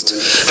broadcast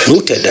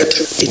noted that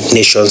the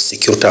nation's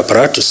security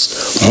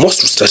apparatus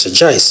must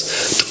strategize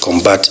to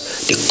combat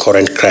the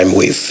current crime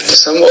wave.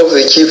 Some of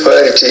the key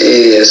priority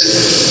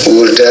areas we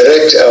will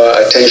direct our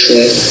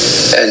attention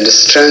and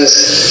strength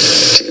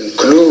to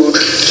include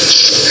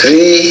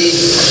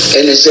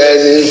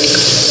re-energizing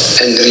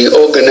and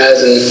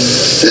reorganizing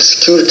the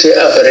security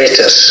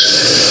apparatus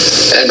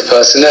and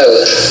personnel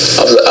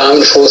of the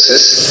armed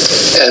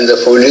forces and the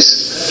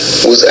police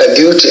with a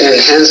view to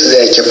enhance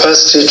their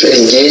capacity to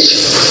engage,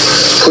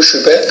 push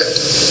back,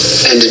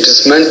 and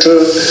dismantle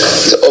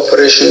the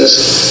operations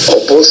of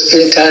both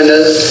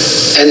internal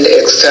and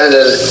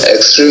external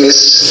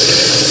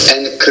extremists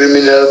and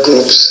criminal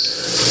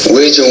groups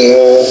waging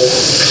war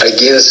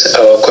against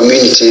our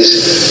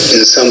communities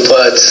in some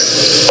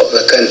parts of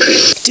the country.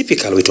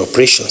 Typical with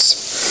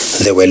operations,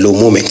 there were low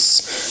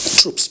moments.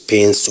 Troops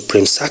paying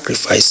supreme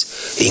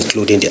sacrifice,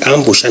 including the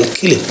ambush and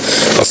killing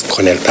of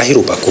Colonel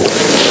Tahiru Bako,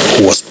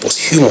 who was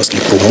posthumously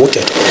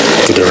promoted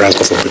to the rank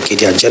of a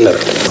brigadier general.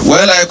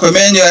 While I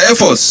commend your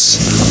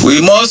efforts,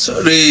 we must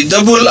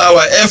redouble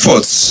our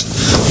efforts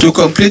to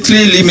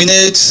completely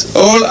eliminate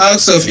all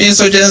acts of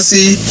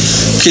insurgency,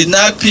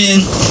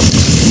 kidnapping,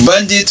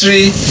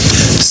 banditry,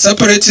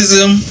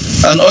 separatism,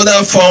 and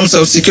other forms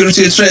of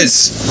security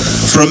threats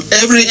from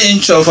every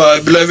inch of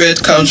our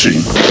beloved country.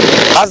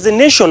 As the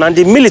nation and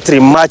the military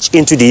march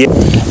into the year,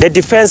 the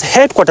defense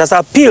headquarters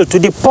appeal to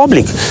the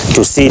public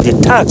to see the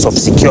task of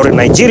securing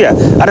Nigeria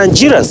and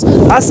Nigerians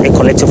as a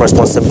collective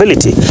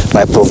responsibility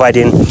by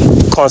providing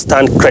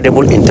constant,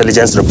 credible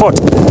intelligence report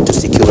to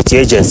security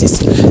agencies.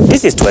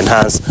 This is to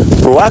enhance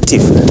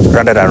proactive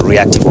rather than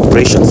reactive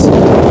operations.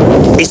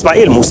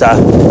 Ismail Musa,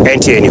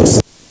 NTA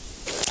News.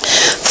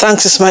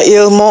 Thanks,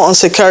 Ismail. More on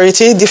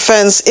security.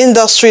 Defense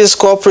Industries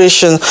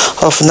Corporation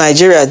of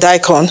Nigeria,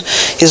 DICON,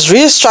 is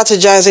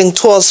re-strategizing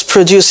towards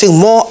producing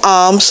more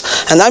arms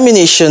and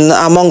ammunition,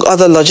 among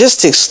other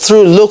logistics,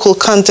 through local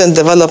content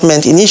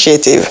development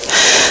initiative.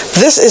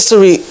 This is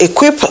to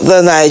equip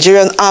the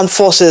Nigerian armed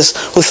forces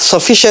with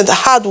sufficient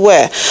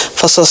hardware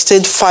for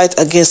sustained fight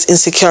against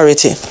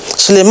insecurity.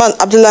 Suleiman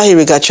Abdullahi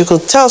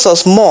Rigachuku tells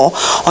us more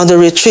on the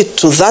retreat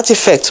to that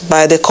effect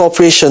by the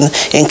corporation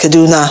in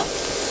Kaduna.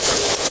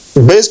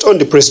 Based on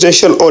the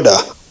presidential order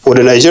for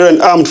the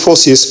Nigerian armed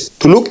forces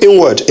to look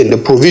inward in the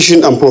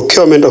provision and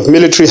procurement of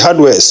military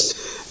hardwares,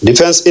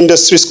 Defense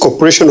Industries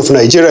Corporation of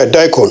Nigeria,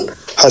 DICON,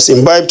 has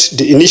imbibed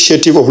the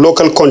initiative of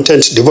local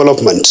content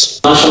development.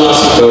 National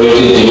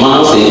security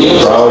demands a new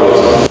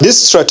priority.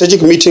 This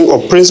strategic meeting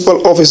of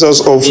principal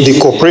officers of the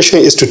corporation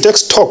is to take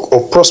stock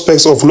of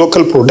prospects of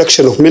local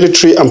production of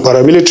military and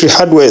paramilitary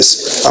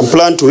hardwares and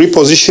plan to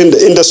reposition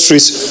the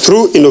industries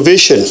through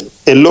innovation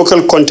in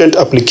local content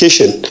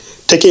application,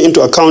 taking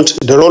into account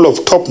the role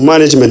of top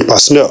management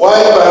personnel.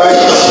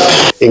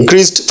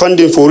 Increased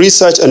funding for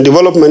research and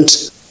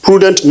development,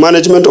 prudent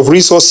management of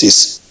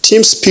resources,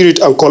 team spirit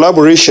and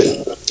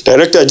collaboration.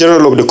 Director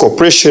General of the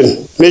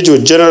Corporation, Major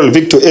General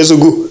Victor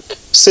Ezugu,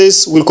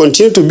 says will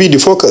continue to be the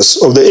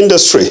focus of the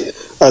industry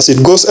as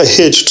it goes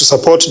ahead to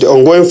support the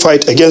ongoing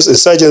fight against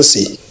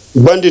insurgency,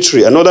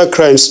 banditry and other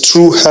crimes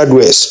through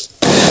hardwares.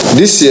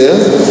 This year,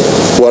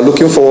 we are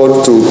looking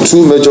forward to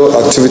two major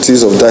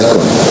activities of DICON.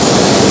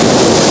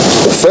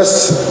 The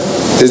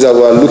first is that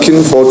we are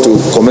looking forward to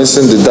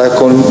commencing the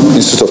DICON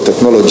Institute of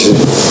Technology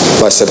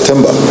by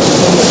September.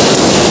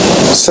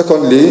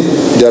 Secondly,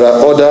 there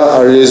are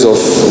other areas of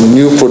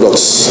new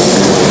products.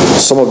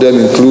 Some of them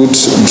include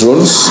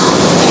drones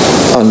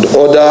and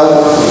other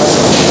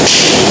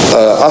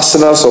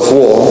arsenals of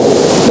war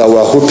that we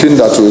are hoping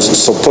that will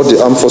support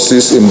the armed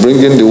forces in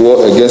bringing the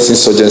war against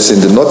insurgency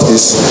in the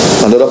northeast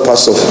and other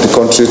parts of the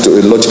country to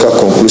a logical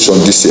conclusion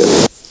this year.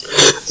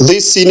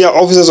 These senior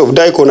officers of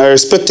DICON are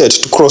expected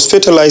to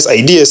cross-fertilize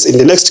ideas in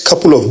the next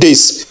couple of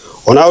days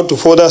on how to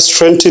further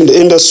strengthen the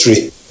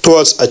industry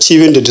towards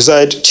achieving the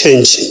desired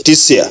change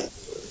this year.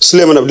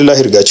 Suleiman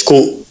Abdullahi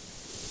Rigachkun.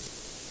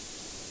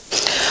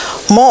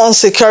 More on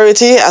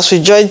security as we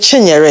join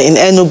Chinyere in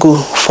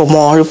Enugu for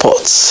more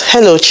reports.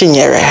 Hello,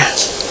 Chinyere.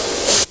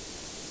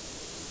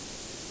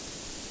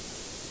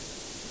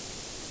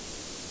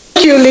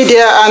 Thank you,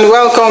 Lydia, and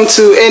welcome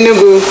to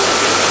Enugu.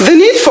 The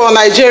need for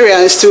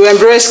Nigerians to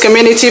embrace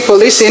community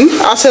policing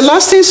as a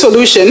lasting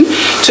solution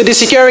to the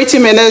security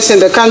menace in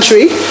the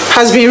country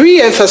has been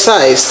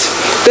re-emphasized.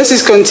 This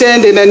is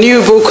contained in a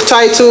new book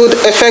titled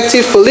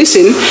Effective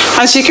Policing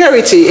and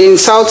Security in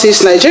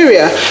Southeast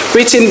Nigeria,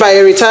 written by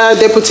a retired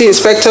Deputy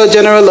Inspector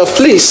General of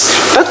Police,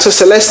 Dr.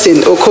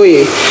 Celestine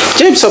Okoye.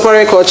 James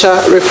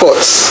Oparekocha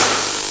reports.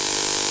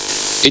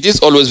 It is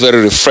always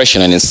very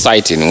refreshing and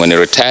inciting when a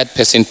retired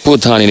person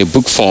puts down in a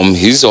book form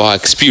his or her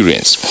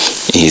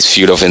experience in his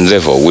field of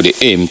endeavor with the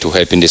aim to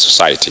help in the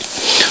society.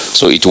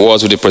 So it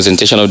was with the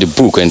presentation of the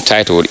book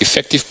entitled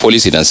Effective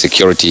Policing and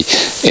Security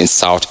in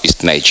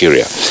Southeast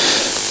Nigeria.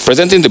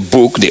 Presenting the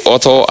book, the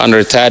author and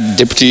retired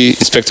Deputy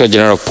Inspector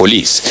General of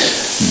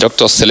Police,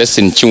 Dr.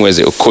 Celestine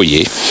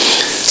Okoye,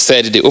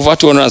 said the over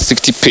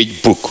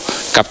 260-page book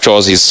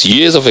captures his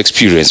years of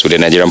experience with the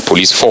Nigerian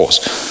police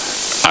force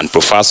and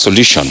provides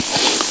solution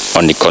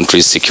on the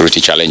country's security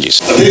challenges.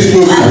 This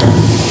book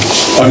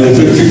on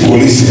effective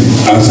policing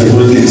and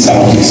security in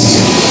Southeast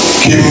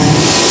came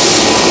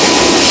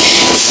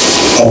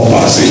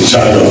up as a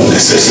child of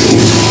necessity.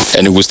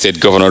 Enugu State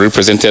Governor,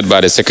 represented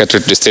by the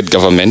Secretary to the State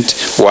Government,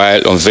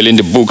 while unveiling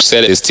the book,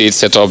 said the state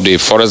set up the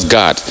Forest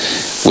Guard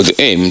with the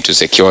aim to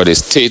secure the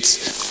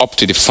states up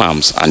to the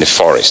farms and the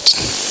forest.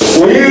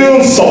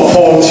 We'll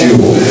support you.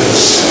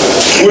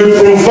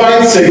 We'll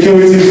provide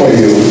security for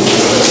you.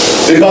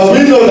 Because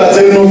we know that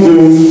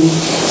Enugu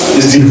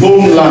is the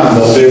homeland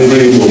of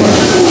every woman.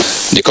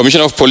 The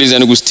Commissioner of Police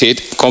Enugu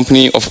State,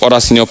 company of other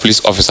senior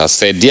police officers,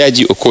 said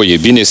DIG Okoye,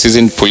 being a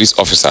seasoned police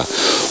officer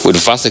with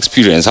vast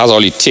experience, has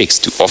all it takes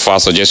to offer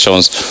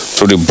suggestions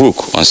through the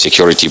book on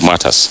security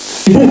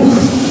matters. The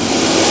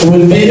book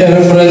will be a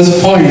reference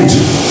point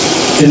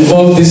in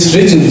all these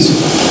regions,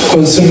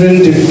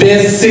 considering the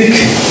basic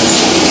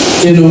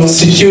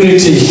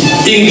security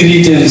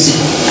ingredients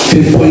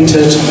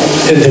pinpointed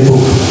in the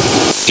book.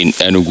 In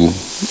Enugu,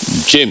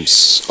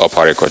 James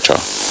Oparekocha,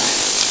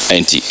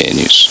 NTA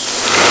News.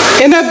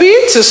 In a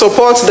bid to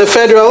support the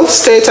federal,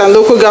 state and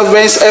local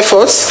government's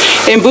efforts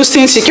in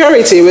boosting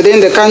security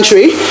within the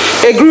country,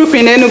 a group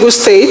in Enugu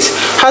State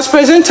has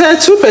presented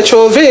 2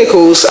 patrol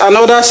vehicles and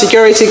other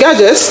security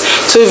gadgets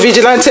to a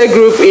vigilante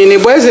group in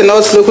Ibueze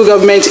North local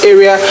government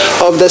area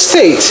of the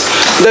state.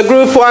 The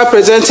group, while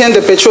presenting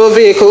the patrol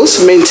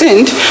vehicles,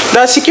 maintained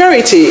that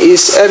security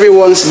is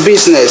everyone's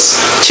business.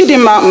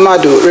 Chidima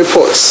Madu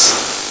reports.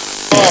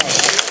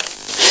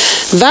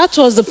 That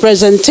was the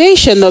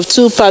presentation of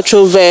 2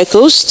 patrol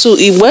vehicles to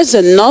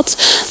Ibueze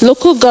North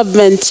local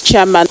government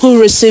chairman,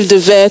 who received the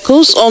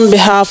vehicles on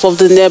behalf of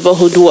the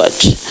neighborhood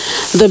watch.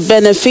 The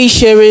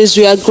beneficiaries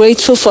were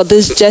grateful for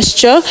this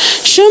gesture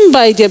shown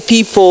by their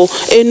people,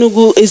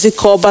 Enugu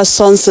Ezikoba's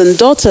sons and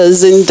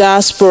daughters in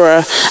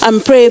diaspora,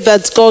 and pray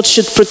that God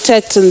should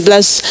protect and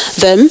bless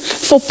them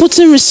for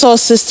putting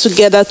resources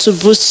together to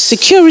boost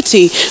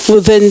security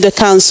within the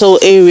council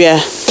area.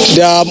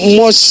 They are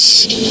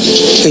much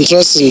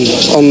interested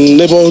on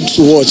neighborhood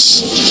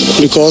watch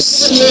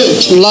because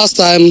last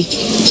time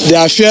they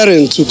are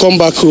fearing to come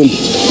back home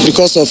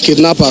because of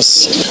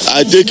kidnappers.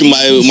 I take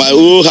my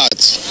whole heart.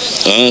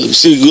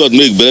 See God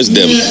make bless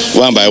them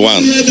one by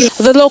one.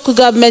 The local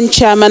government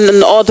chairman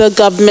and other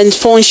government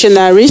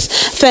functionaries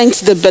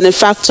thanked the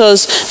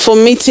benefactors for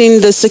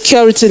meeting the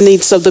security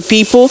needs of the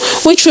people,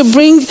 which will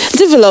bring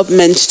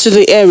development to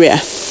the area.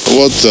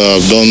 What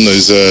I've done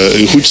is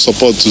a huge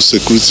support to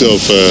security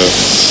of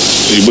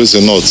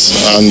Abuja North,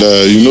 and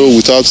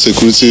without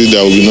security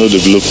there will be no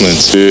development.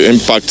 The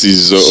impact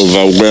is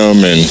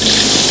overwhelming,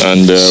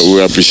 and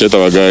we appreciate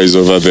our guys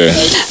over there.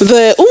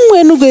 The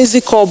Enugu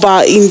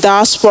Ezikoba in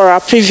diaspora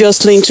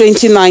previously in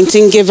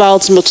 2019 gave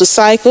out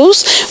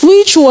motorcycles,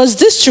 which was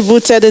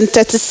distributed in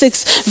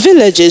 36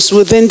 villages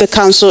within the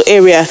council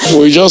area.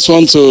 We just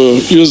want to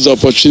use the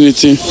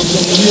opportunity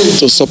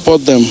to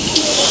support them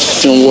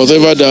in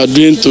whatever they are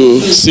doing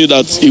to see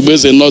that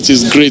Abuja North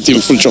is great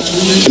in future.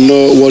 You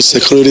know what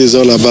security is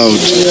all about.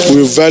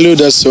 We value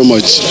that so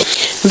much.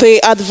 They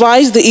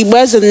advised the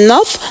Abuja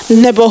North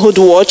Neighborhood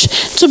Watch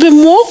to be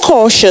more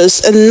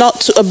cautious and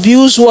not to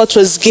abuse what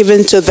was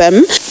given to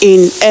them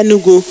in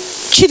Enugu.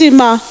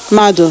 Chidima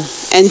Mado,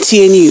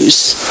 NTA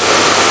News.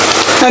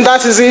 And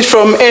that is it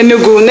from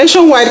Enugu.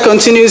 Nationwide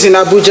continues in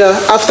Abuja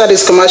after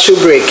this commercial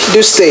break.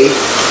 Do stay.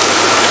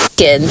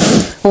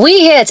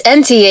 We here at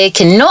NTA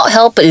cannot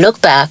help but look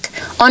back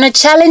on a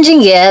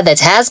challenging year that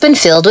has been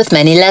filled with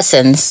many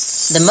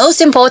lessons. The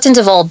most important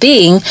of all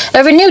being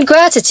a renewed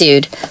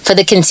gratitude for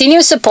the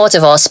continued support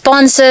of our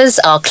sponsors,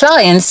 our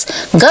clients,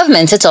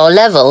 government at all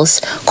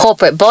levels,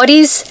 corporate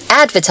bodies,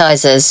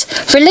 advertisers,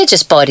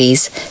 religious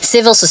bodies,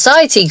 civil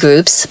society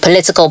groups,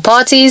 political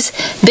parties,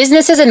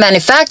 businesses and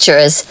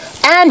manufacturers,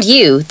 and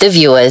you, the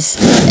viewers.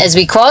 As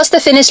we cross the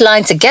finish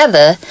line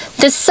together,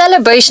 this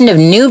celebration of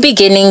new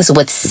beginnings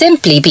would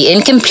simply be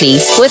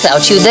incomplete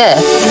without you there,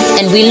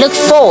 and we look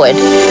forward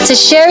to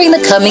sharing the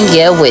coming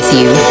year with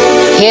you.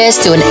 Here's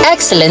to an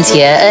excellent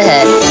year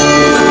ahead.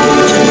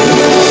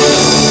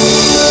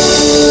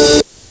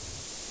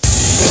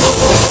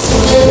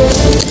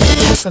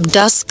 From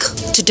dusk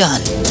to dawn,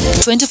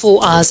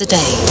 24 hours a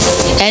day,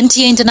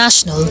 NTA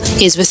International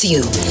is with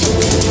you.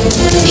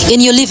 In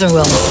your living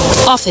room,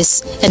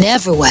 office, and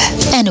everywhere,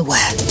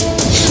 anywhere.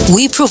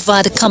 We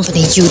provide the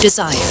company you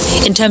desire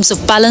in terms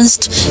of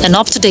balanced and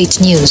up-to-date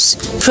news,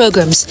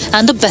 programs,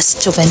 and the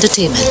best of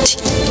entertainment.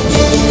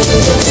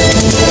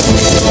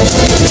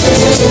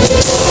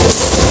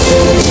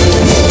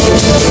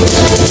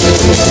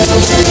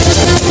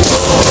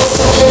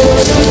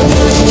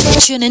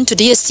 Tune in to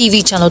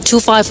DSTV channel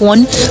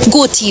 251,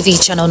 GoTV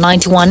channel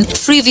 91,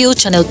 Freeview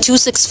channel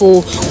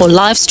 264, or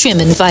live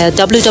streaming via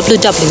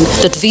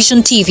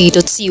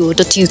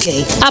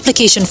www.visiontv.co.uk.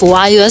 Application for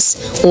iOS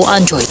or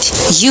Android.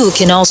 You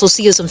can also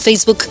see us on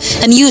Facebook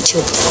and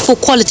YouTube for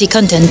quality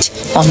content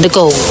on the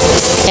go.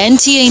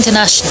 NTA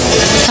International,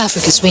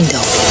 Africa's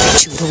window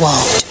to the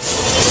world.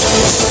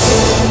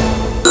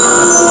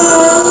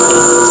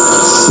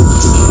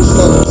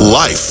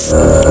 Life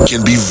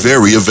can be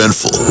very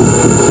eventful.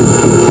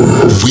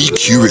 We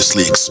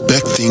curiously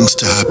expect things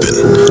to happen,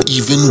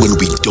 even when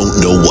we don't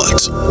know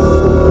what.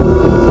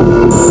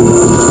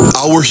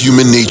 Our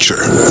human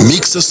nature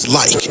makes us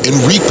like and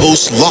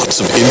repost lots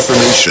of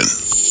information.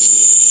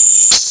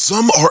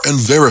 Some are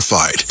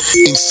unverified,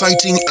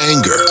 inciting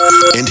anger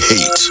and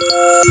hate.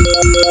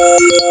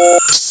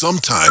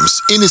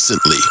 Sometimes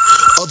innocently,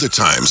 other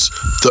times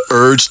the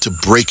urge to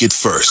break it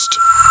first.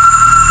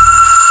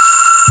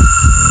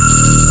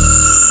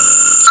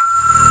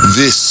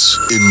 This,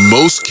 in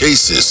most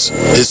cases,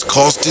 has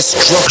caused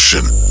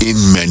destruction in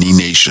many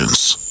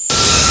nations.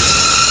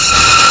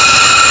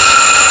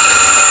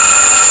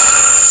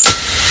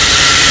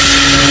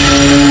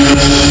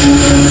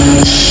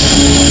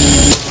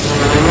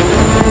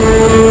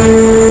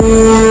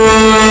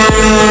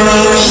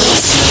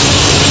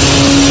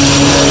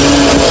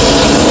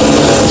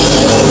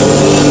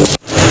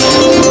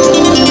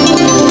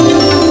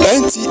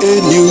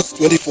 NTA News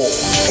 24.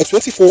 A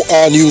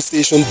 24-hour news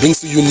station brings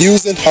to you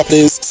news and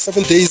happenings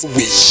 7 days a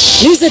week.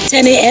 News at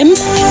 10 a.m.,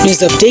 news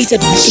update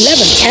at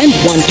 11 and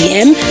 1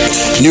 p.m.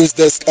 News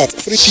desk at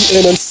 3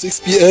 p.m. and 6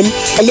 p.m.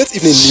 and late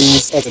evening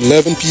news at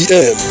 11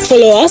 p.m.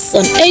 Follow us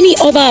on any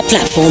of our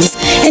platforms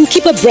and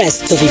keep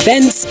abreast of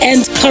events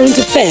and current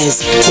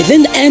affairs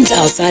within and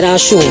outside our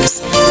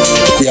shores.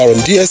 We are on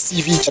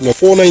DSTV channel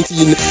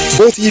 419,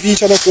 GoTV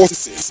channel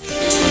 46,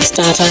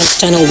 StarTimes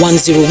channel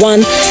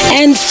 101,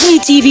 and Free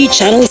TV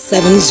channel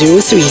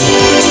 703.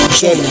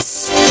 Join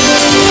us.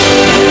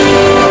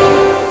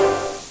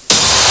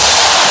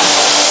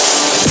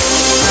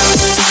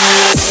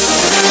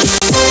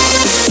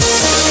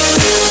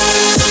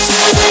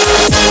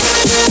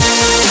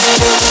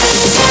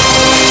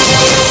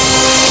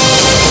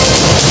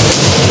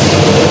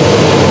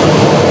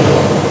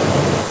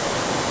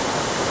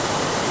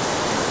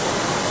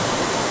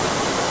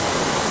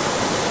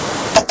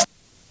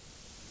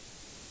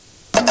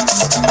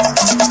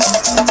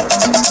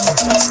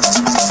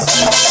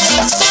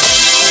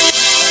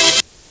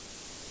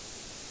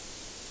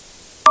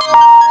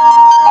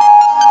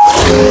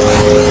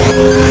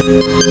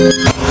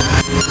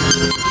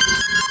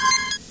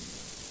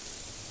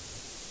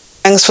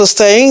 Thanks for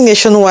staying.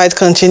 Nationwide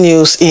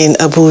continues in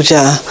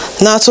Abuja.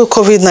 Now to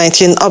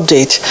COVID-19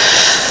 update.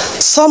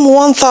 Some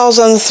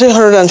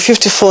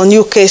 1,354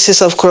 new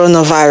cases of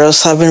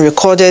coronavirus have been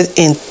recorded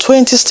in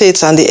 20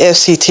 states and the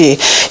FCT,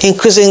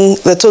 increasing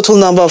the total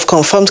number of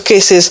confirmed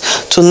cases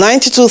to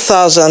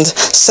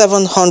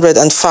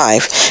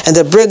 92,705. And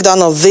the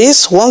breakdown of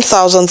these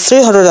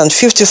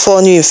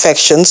 1,354 new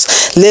infections,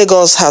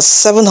 Lagos has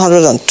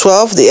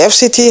 712, the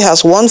FCT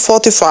has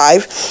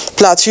 145,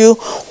 Plateau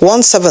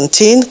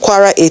 117,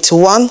 Kwara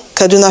 81,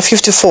 Kaduna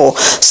 54,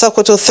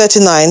 Sokoto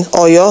 39,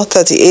 Oyo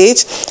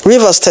 38,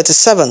 Rivers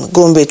 37,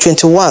 Gombe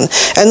 21,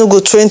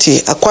 Enugu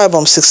 20, Akwa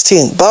Ibom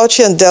 16,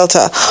 Bauchi and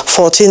Delta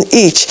 14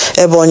 each,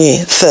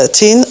 Ebonyi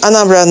 13,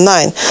 Anambra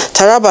 9,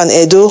 Taraba and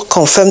Edo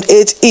confirmed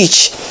 8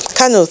 each,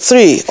 Kano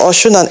 3,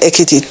 Osun and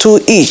Ekiti 2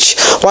 each,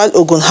 while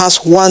Ogun has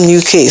 1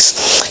 new case.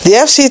 The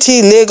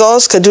FCT,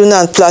 Lagos, Kaduna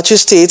and Plateau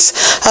states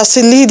are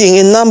still leading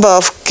in number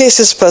of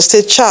cases per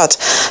state chart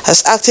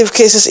as active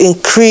cases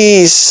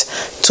increase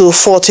to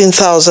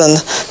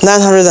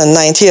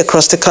 14,990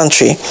 across the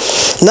country.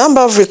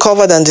 Number of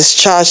recovered and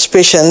discharged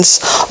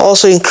patients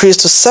also increased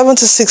to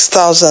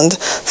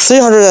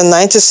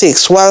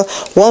 76,396, while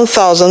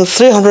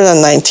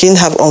 1,319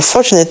 have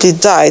unfortunately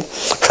died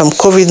from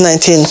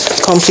COVID-19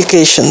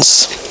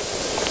 complications.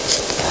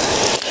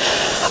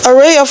 A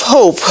ray of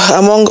hope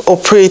among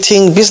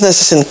operating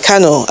businesses in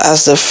Kano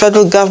as the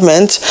federal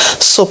government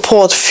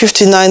support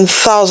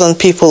 59,000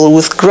 people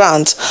with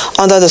grants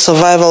under the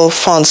Survival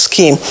Fund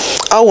scheme.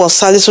 Our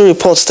Salisu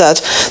reports that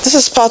this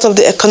is part of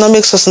the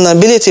economic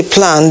sustainability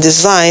plan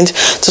designed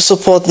to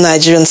support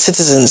Nigerian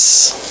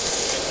citizens.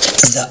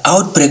 The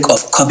outbreak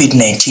of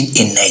COVID-19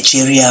 in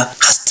Nigeria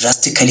has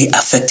drastically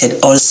affected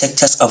all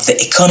sectors of the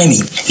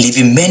economy,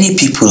 leaving many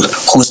people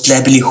whose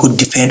livelihood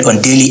depend on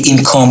daily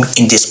income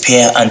in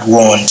despair and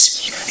want.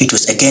 It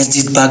was against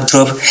this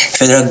backdrop,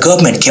 federal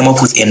government came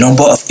up with a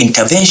number of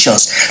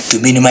interventions to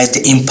minimize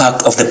the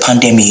impact of the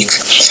pandemic.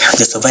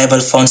 The Survival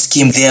Fund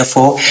scheme,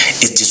 therefore,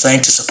 is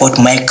designed to support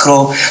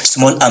micro,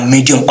 small and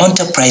medium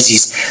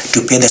enterprises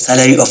to pay the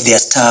salary of their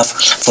staff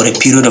for a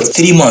period of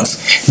 3 months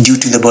due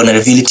to the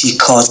vulnerability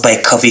caused by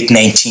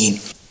COVID-19.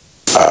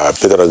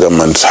 Federal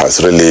government has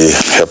really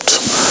helped,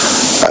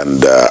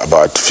 and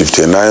about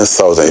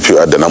 59,000, if you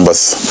add the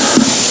numbers,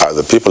 are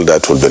the people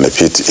that will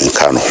benefit in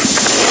Kano.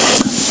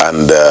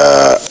 And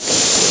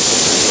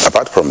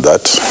apart from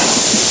that,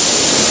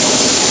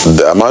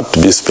 the amount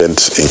to be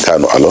spent in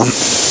Kano alone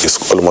is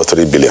almost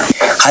 3 billion.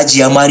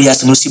 Hajiya Maria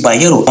Sanusi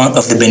Bayero, one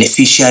of the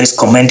beneficiaries,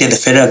 commended the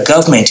federal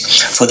government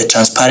for the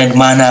transparent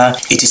manner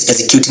it is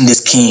executing the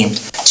scheme.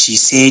 She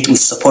said with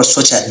support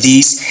such as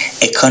this,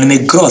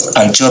 economic growth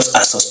and jobs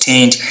are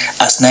sustained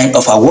as 9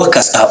 of our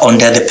workers are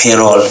under the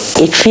payroll.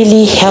 It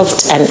really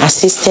helped and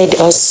assisted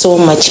us so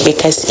much,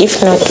 because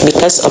if not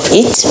because of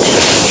it,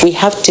 we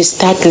have to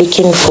start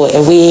looking for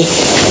a way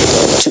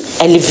to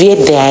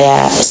alleviate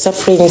their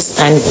sufferings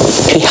and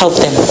to help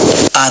them.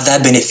 Other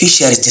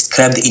beneficiaries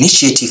described the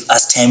initiative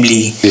as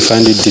timely. We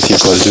find it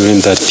difficult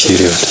during that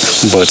period,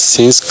 but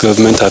since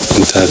government have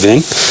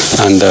intervened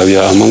and we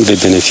are among the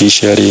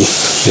beneficiaries,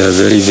 we are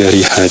very,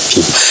 very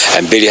happy.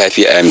 I'm very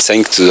happy. I'm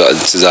thanks to the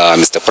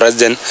Mr.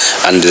 President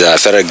and the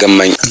federal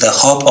government. The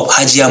hope of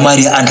Hajiya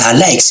Maria and her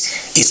likes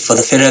is for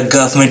the federal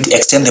government to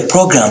extend the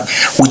program,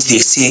 which they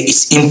say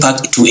its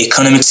impact to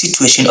economic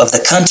situation of the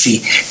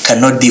country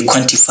cannot be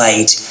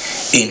quantified.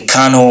 In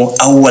Kano,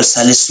 Awal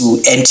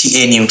Salisu,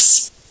 NTA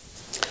News.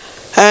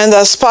 And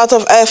as part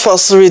of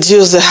efforts to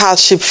reduce the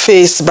hardship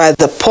faced by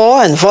the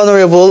poor and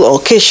vulnerable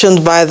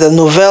occasioned by the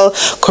novel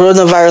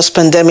coronavirus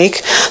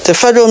pandemic, the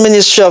Federal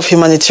Ministry of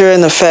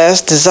Humanitarian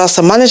Affairs,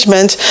 Disaster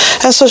Management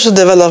and Social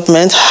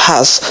Development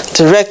has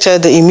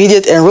directed the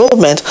immediate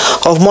enrollment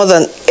of more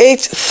than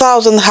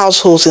 8,000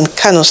 households in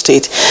Kano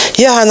State.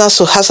 Yahana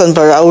Hassan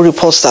Barau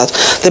reports that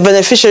the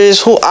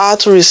beneficiaries who are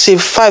to receive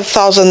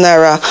 5,000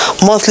 naira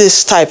monthly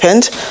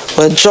stipend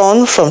were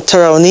drawn from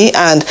Tarauni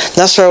and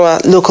Nasarawa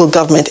local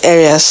government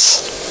areas.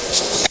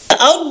 The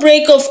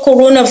outbreak of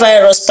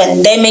coronavirus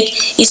pandemic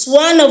is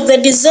one of the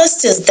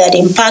disasters that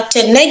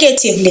impacted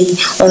negatively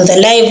on the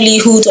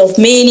livelihood of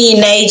many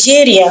in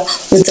Nigeria,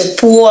 with the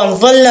poor and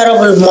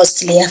vulnerable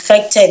mostly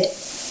affected.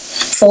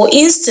 For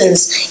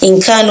instance,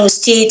 in Kano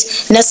State,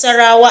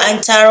 Nasarawa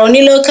and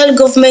Tarauni local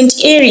government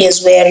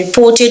areas were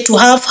reported to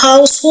have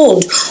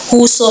households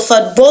who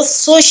suffered both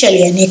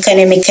socially and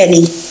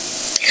economically.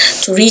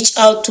 To reach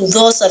out to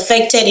those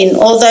affected in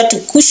order to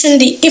cushion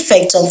the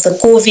effects of the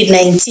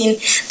COVID-19,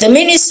 the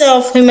Minister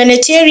of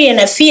Humanitarian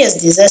Affairs,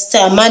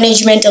 Disaster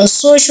Management and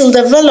Social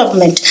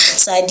Development,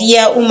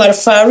 Sadia Umar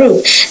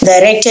Farouk,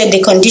 directed the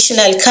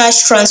Conditional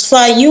Cash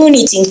Transfer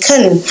Unit in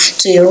Kano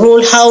to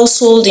enroll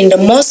households in the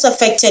most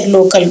affected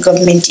local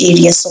government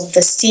areas of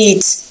the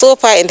state. So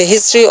far in the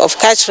history of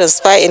cash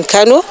transfer in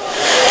Kano,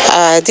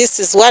 This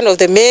is one of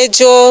the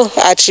major,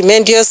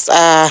 tremendous,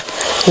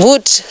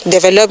 good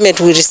development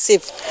we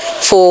receive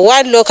for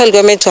one local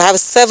government to have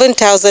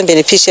 7,000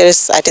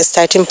 beneficiaries at a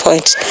starting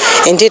point.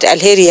 Indeed,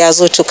 Alheri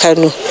yazo to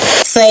Kano.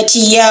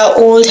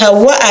 30-year-old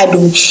Hawa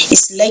Adu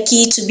is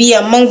lucky to be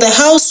among the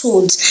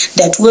households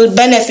that will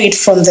benefit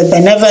from the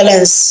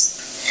benevolence.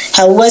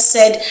 Hawa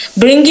said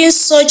bringing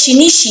such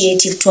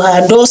initiative to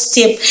her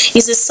doorstep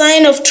is a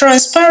sign of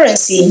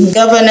transparency in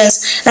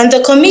governance and the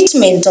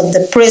commitment of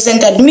the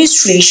present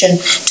administration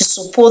to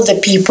support the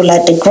people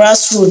at the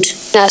grassroots.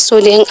 I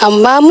will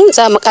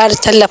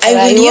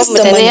use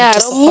the money to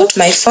support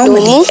my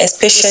family,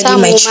 especially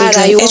my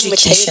children's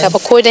education.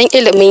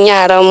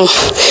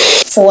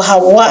 For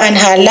Hawa and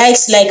her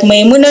likes like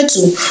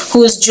Maimunatu,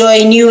 whose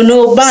joy knew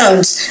no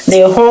bounds,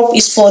 their hope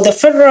is for the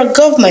federal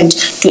government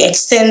to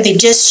extend the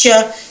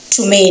gesture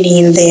to many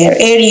in their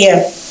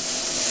area.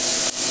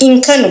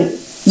 In Kano,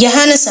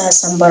 Yahana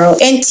Sambaro,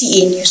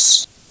 NTA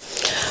News.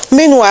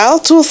 Meanwhile,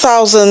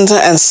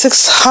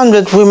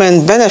 2,600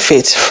 women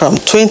benefit from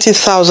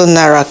 20,000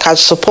 naira cash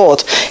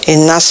support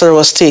in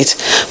Nasarawa State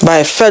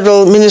by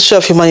Federal Ministry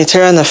of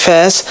Humanitarian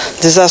Affairs,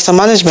 Disaster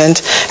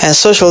Management and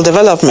Social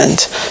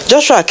Development.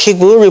 Joshua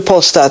Kigbu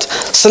reports that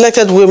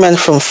selected women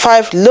from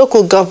 5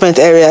 local government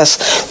areas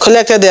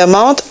collected the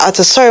amount at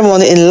a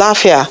ceremony in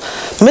Lafia.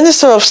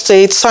 Minister of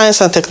State, Science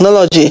and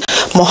Technology,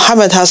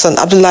 Mohammed Hassan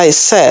Abdullahi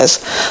says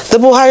the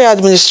Buhari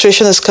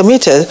administration is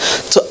committed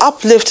to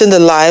uplifting the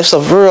lives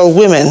of rural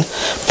women.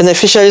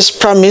 Beneficiaries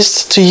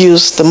promised to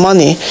use the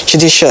money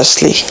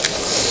judiciously.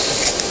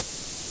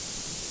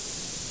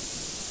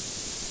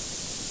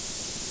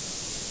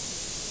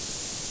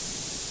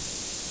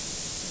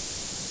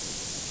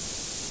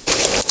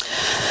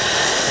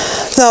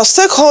 Now,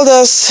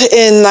 stakeholders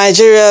in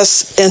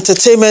Nigeria's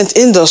entertainment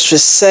industry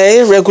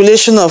say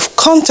regulation of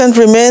content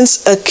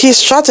remains a key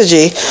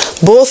strategy,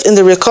 both in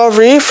the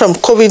recovery from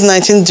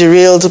COVID-19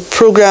 derailed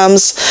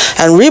programs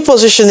and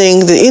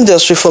repositioning the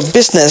industry for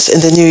business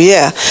in the new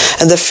year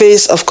in the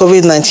face of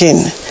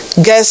COVID-19.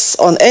 Guests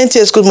on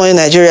NTA's Good Morning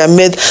Nigeria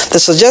made the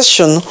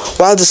suggestion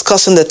while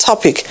discussing the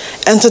topic,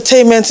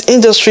 Entertainment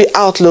Industry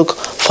Outlook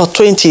for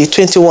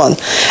 2021.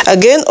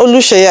 Again,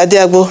 Oluseyi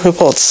Adiagbo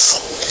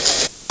reports.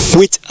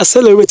 With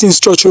accelerating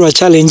structural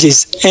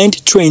challenges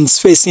and trends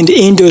facing the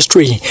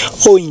industry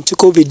owing to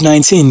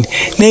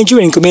COVID-19,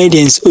 Nigerian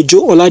comedians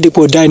Ojo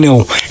Oladipo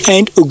Daniel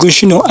and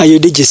Ogunshino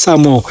Ayodeji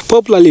Samo,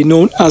 popularly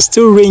known as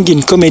Still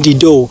Ringing Comedy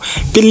Duo,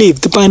 believe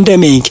the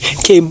pandemic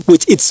came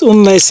with its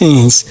own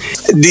lessons.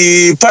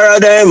 The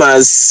paradigm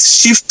has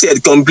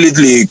shifted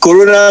completely.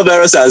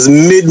 Coronavirus has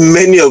made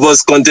many of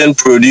us content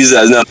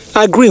producers now.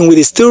 Agreeing with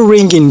the Still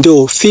Ringing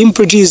Duo, film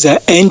producer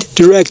and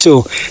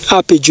director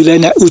Ape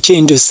Juliana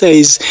Uchendo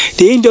says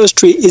the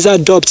industry is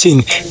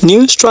adopting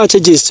new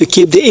strategies to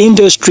keep the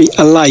industry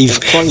alive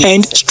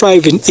and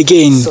striving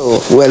again.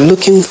 So we're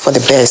looking for the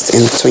best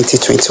in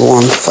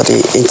 2021 for the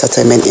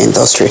entertainment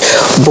industry,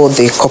 both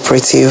the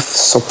cooperative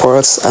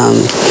supports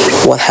and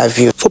what have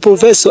you. For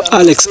Professor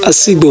Alex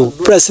Asibo,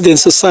 President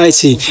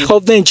Society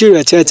of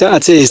Nigeria Theatre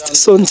Artists,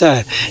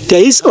 SONTA,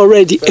 there is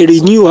already a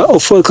renewal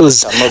of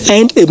focus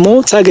and a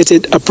more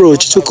targeted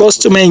approach to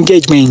customer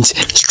engagement,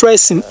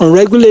 stressing on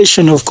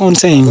regulation of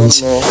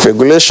content.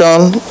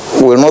 Regulation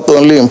will not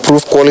only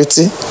improve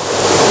quality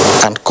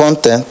and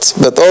content,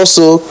 but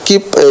also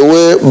keep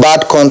away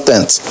bad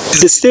content.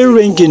 The Still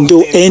Ringing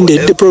Duo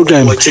ended the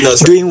program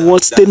doing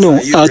what they know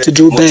how to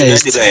do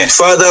best.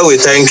 Father, we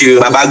thank you.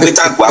 In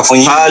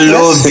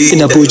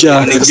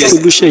Abuja,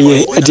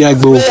 Oluseyi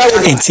Adiagbo,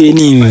 NTA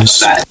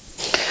News.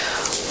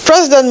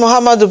 President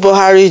Muhammadu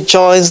Buhari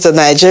joins the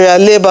Nigeria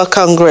Labour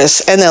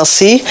Congress,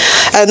 NLC,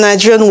 and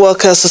Nigerian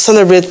workers to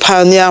celebrate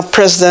pioneer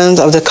president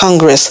of the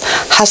Congress,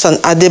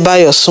 Hassan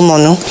Adebayo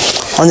Sumonu,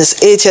 on his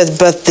 80th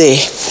birthday.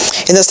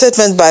 In a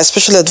statement by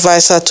Special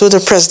Advisor to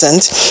the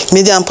President,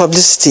 Media and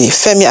Publicity,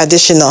 Femi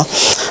Adesina,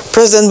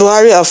 President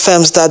Buhari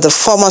affirms that the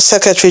former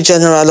Secretary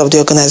General of the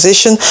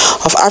Organization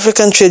of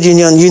African Trade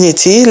Union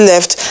Unity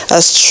left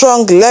a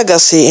strong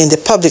legacy in the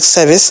public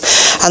service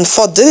and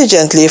fought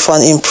diligently for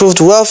an improved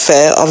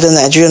welfare of the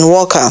Nigerian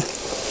worker.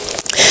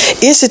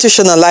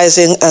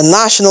 Institutionalizing a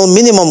national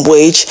minimum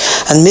wage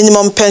and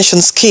minimum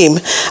pension scheme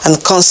and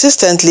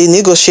consistently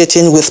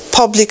negotiating with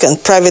public and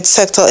private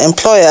sector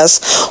employers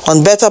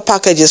on better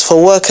packages for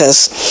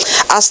workers.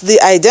 As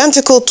the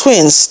identical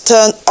twins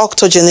turn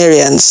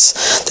octogenarians,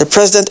 the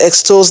president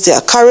extols their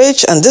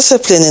courage and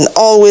discipline in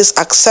always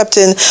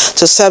accepting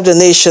to serve the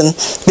nation,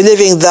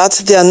 believing that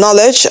their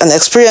knowledge and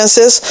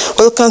experiences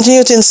will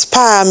continue to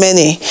inspire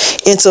many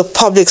into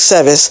public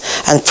service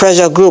and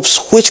pressure groups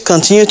which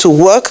continue to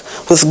work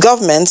with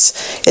governments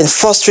in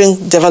fostering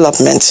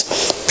development.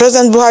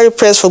 President Buhari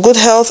prays for good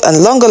health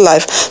and longer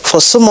life for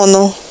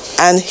Sumonu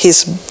and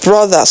his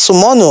brother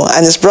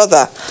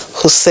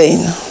Hussein.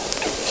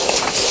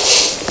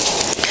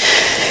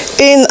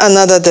 In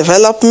another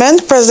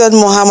development, President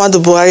Muhammadu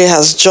Buhari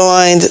has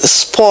joined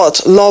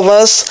sport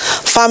lovers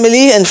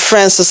family and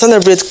friends to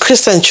celebrate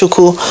Christian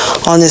Chukwu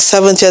on his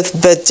 70th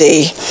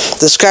birthday,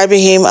 describing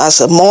him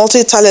as a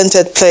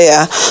multi-talented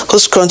player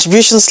whose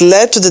contributions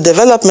led to the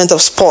development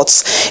of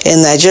sports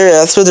in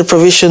Nigeria through the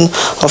provision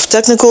of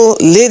technical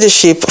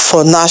leadership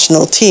for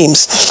national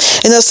teams.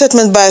 In a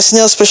statement by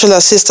Senior Special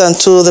Assistant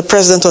to the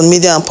President on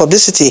Media and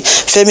Publicity,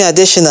 Femi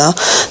Adesina,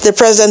 the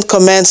President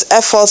commends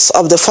efforts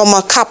of the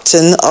former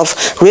captain of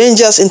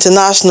Rangers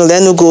International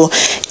Enugu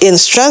in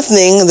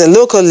strengthening the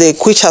local league,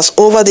 which has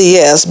over the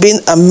years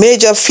been a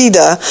major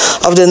feeder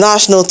of the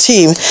national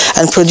team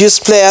and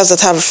produced players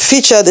that have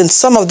featured in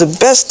some of the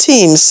best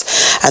teams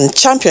and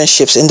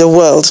championships in the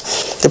world.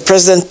 The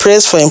President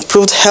prays for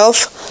improved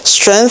health,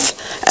 strength,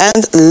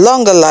 and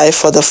longer life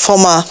for the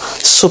former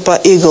Super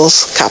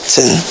Eagles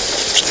captain.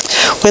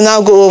 We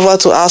now go over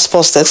to our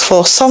sports desk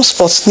for some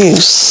sports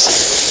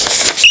news.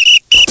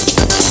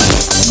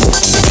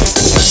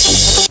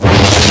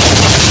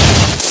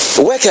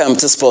 Welcome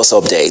to Sports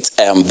Update.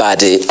 I am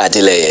Badi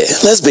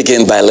Adeleye. Let's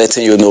begin by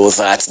letting you know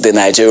that the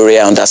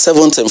Nigeria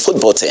under-17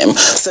 football team,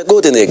 the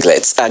Golden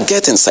Eaglets, are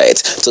getting set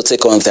to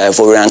take on their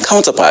Ivorian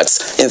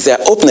counterparts in their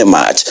opening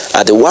match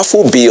at the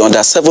WAFU B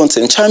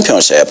under-17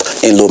 Championship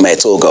in Lomé,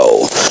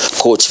 Togo.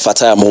 Coach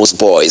Fatah Mo's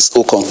boys,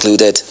 who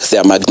concluded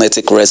their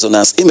magnetic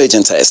resonance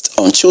imaging test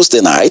on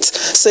Tuesday night,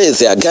 say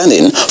they are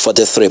gunning for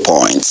the 3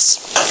 points.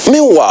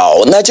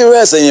 Meanwhile,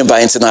 Nigeria's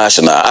Enyimba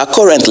International are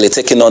currently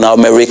taking on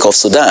Al-Merrikh of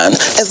Sudan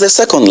in the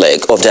second leg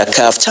of their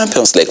CAF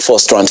Champions League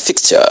first-round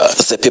fixture.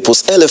 The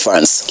People's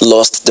Elephants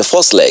lost the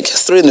first leg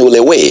 3-0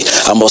 away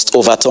and must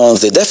overturn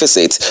the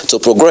deficit to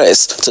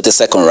progress to the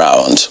second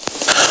round.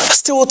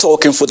 Still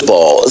talking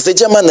football, the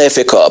German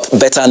FA Cup,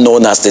 better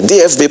known as the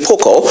DFB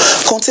Pokal,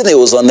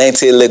 continues on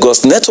NTA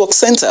Lagos Network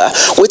Center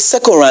with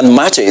second-round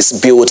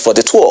matches billed for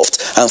the 12th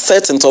and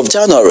 13th of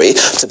January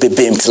to be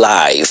beamed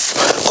live.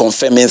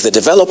 Confirming the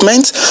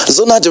development,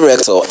 Zonal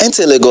Director,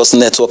 NTA Lagos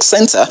Network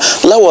Center,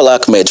 Lawal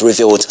Ahmed,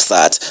 revealed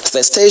that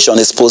the station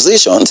is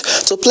positioned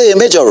to play a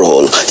major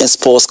role in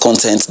sports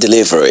content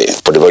delivery.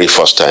 For the very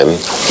first time,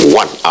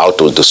 one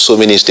out of the so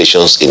many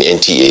stations in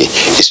NTA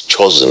is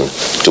chosen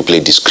to play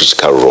this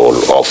critical role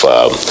of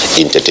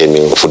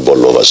entertaining football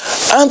lovers.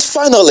 And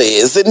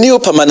finally, the new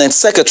permanent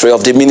secretary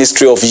of the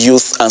Ministry of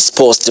Youth and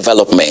Sports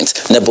Development,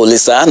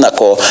 Nebulisa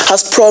Anako,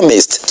 has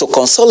promised to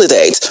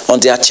consolidate on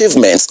the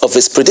achievements of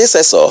his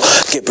predecessor,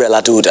 Gabriel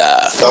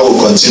Aduda. That will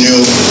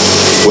continue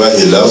where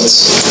he left,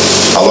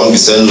 along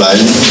the same line,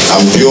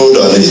 and build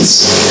on it.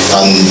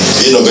 And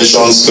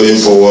innovations going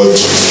forward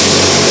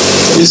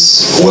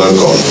is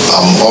welcome.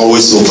 I'm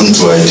always open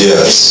to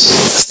ideas.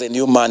 The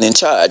new man in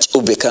charge,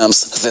 who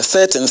becomes the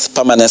 13th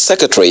permanent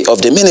secretary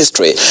of the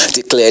ministry,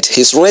 declared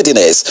his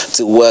readiness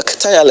to work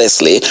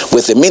tirelessly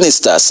with the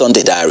minister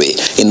Sunday Dari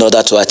in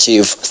order to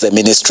achieve the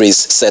ministry's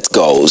set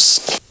goals.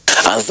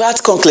 And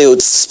that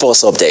concludes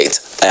Sports Update.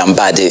 I am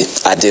Badi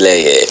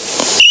Adeleye.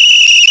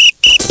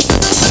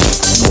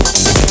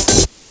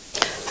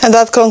 And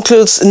that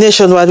concludes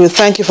Nationwide. We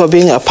thank you for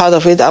being a part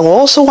of it. And we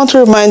also want to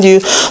remind you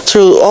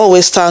to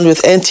always stand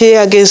with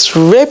NTA against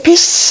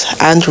rapists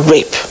and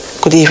rape.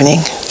 Good evening.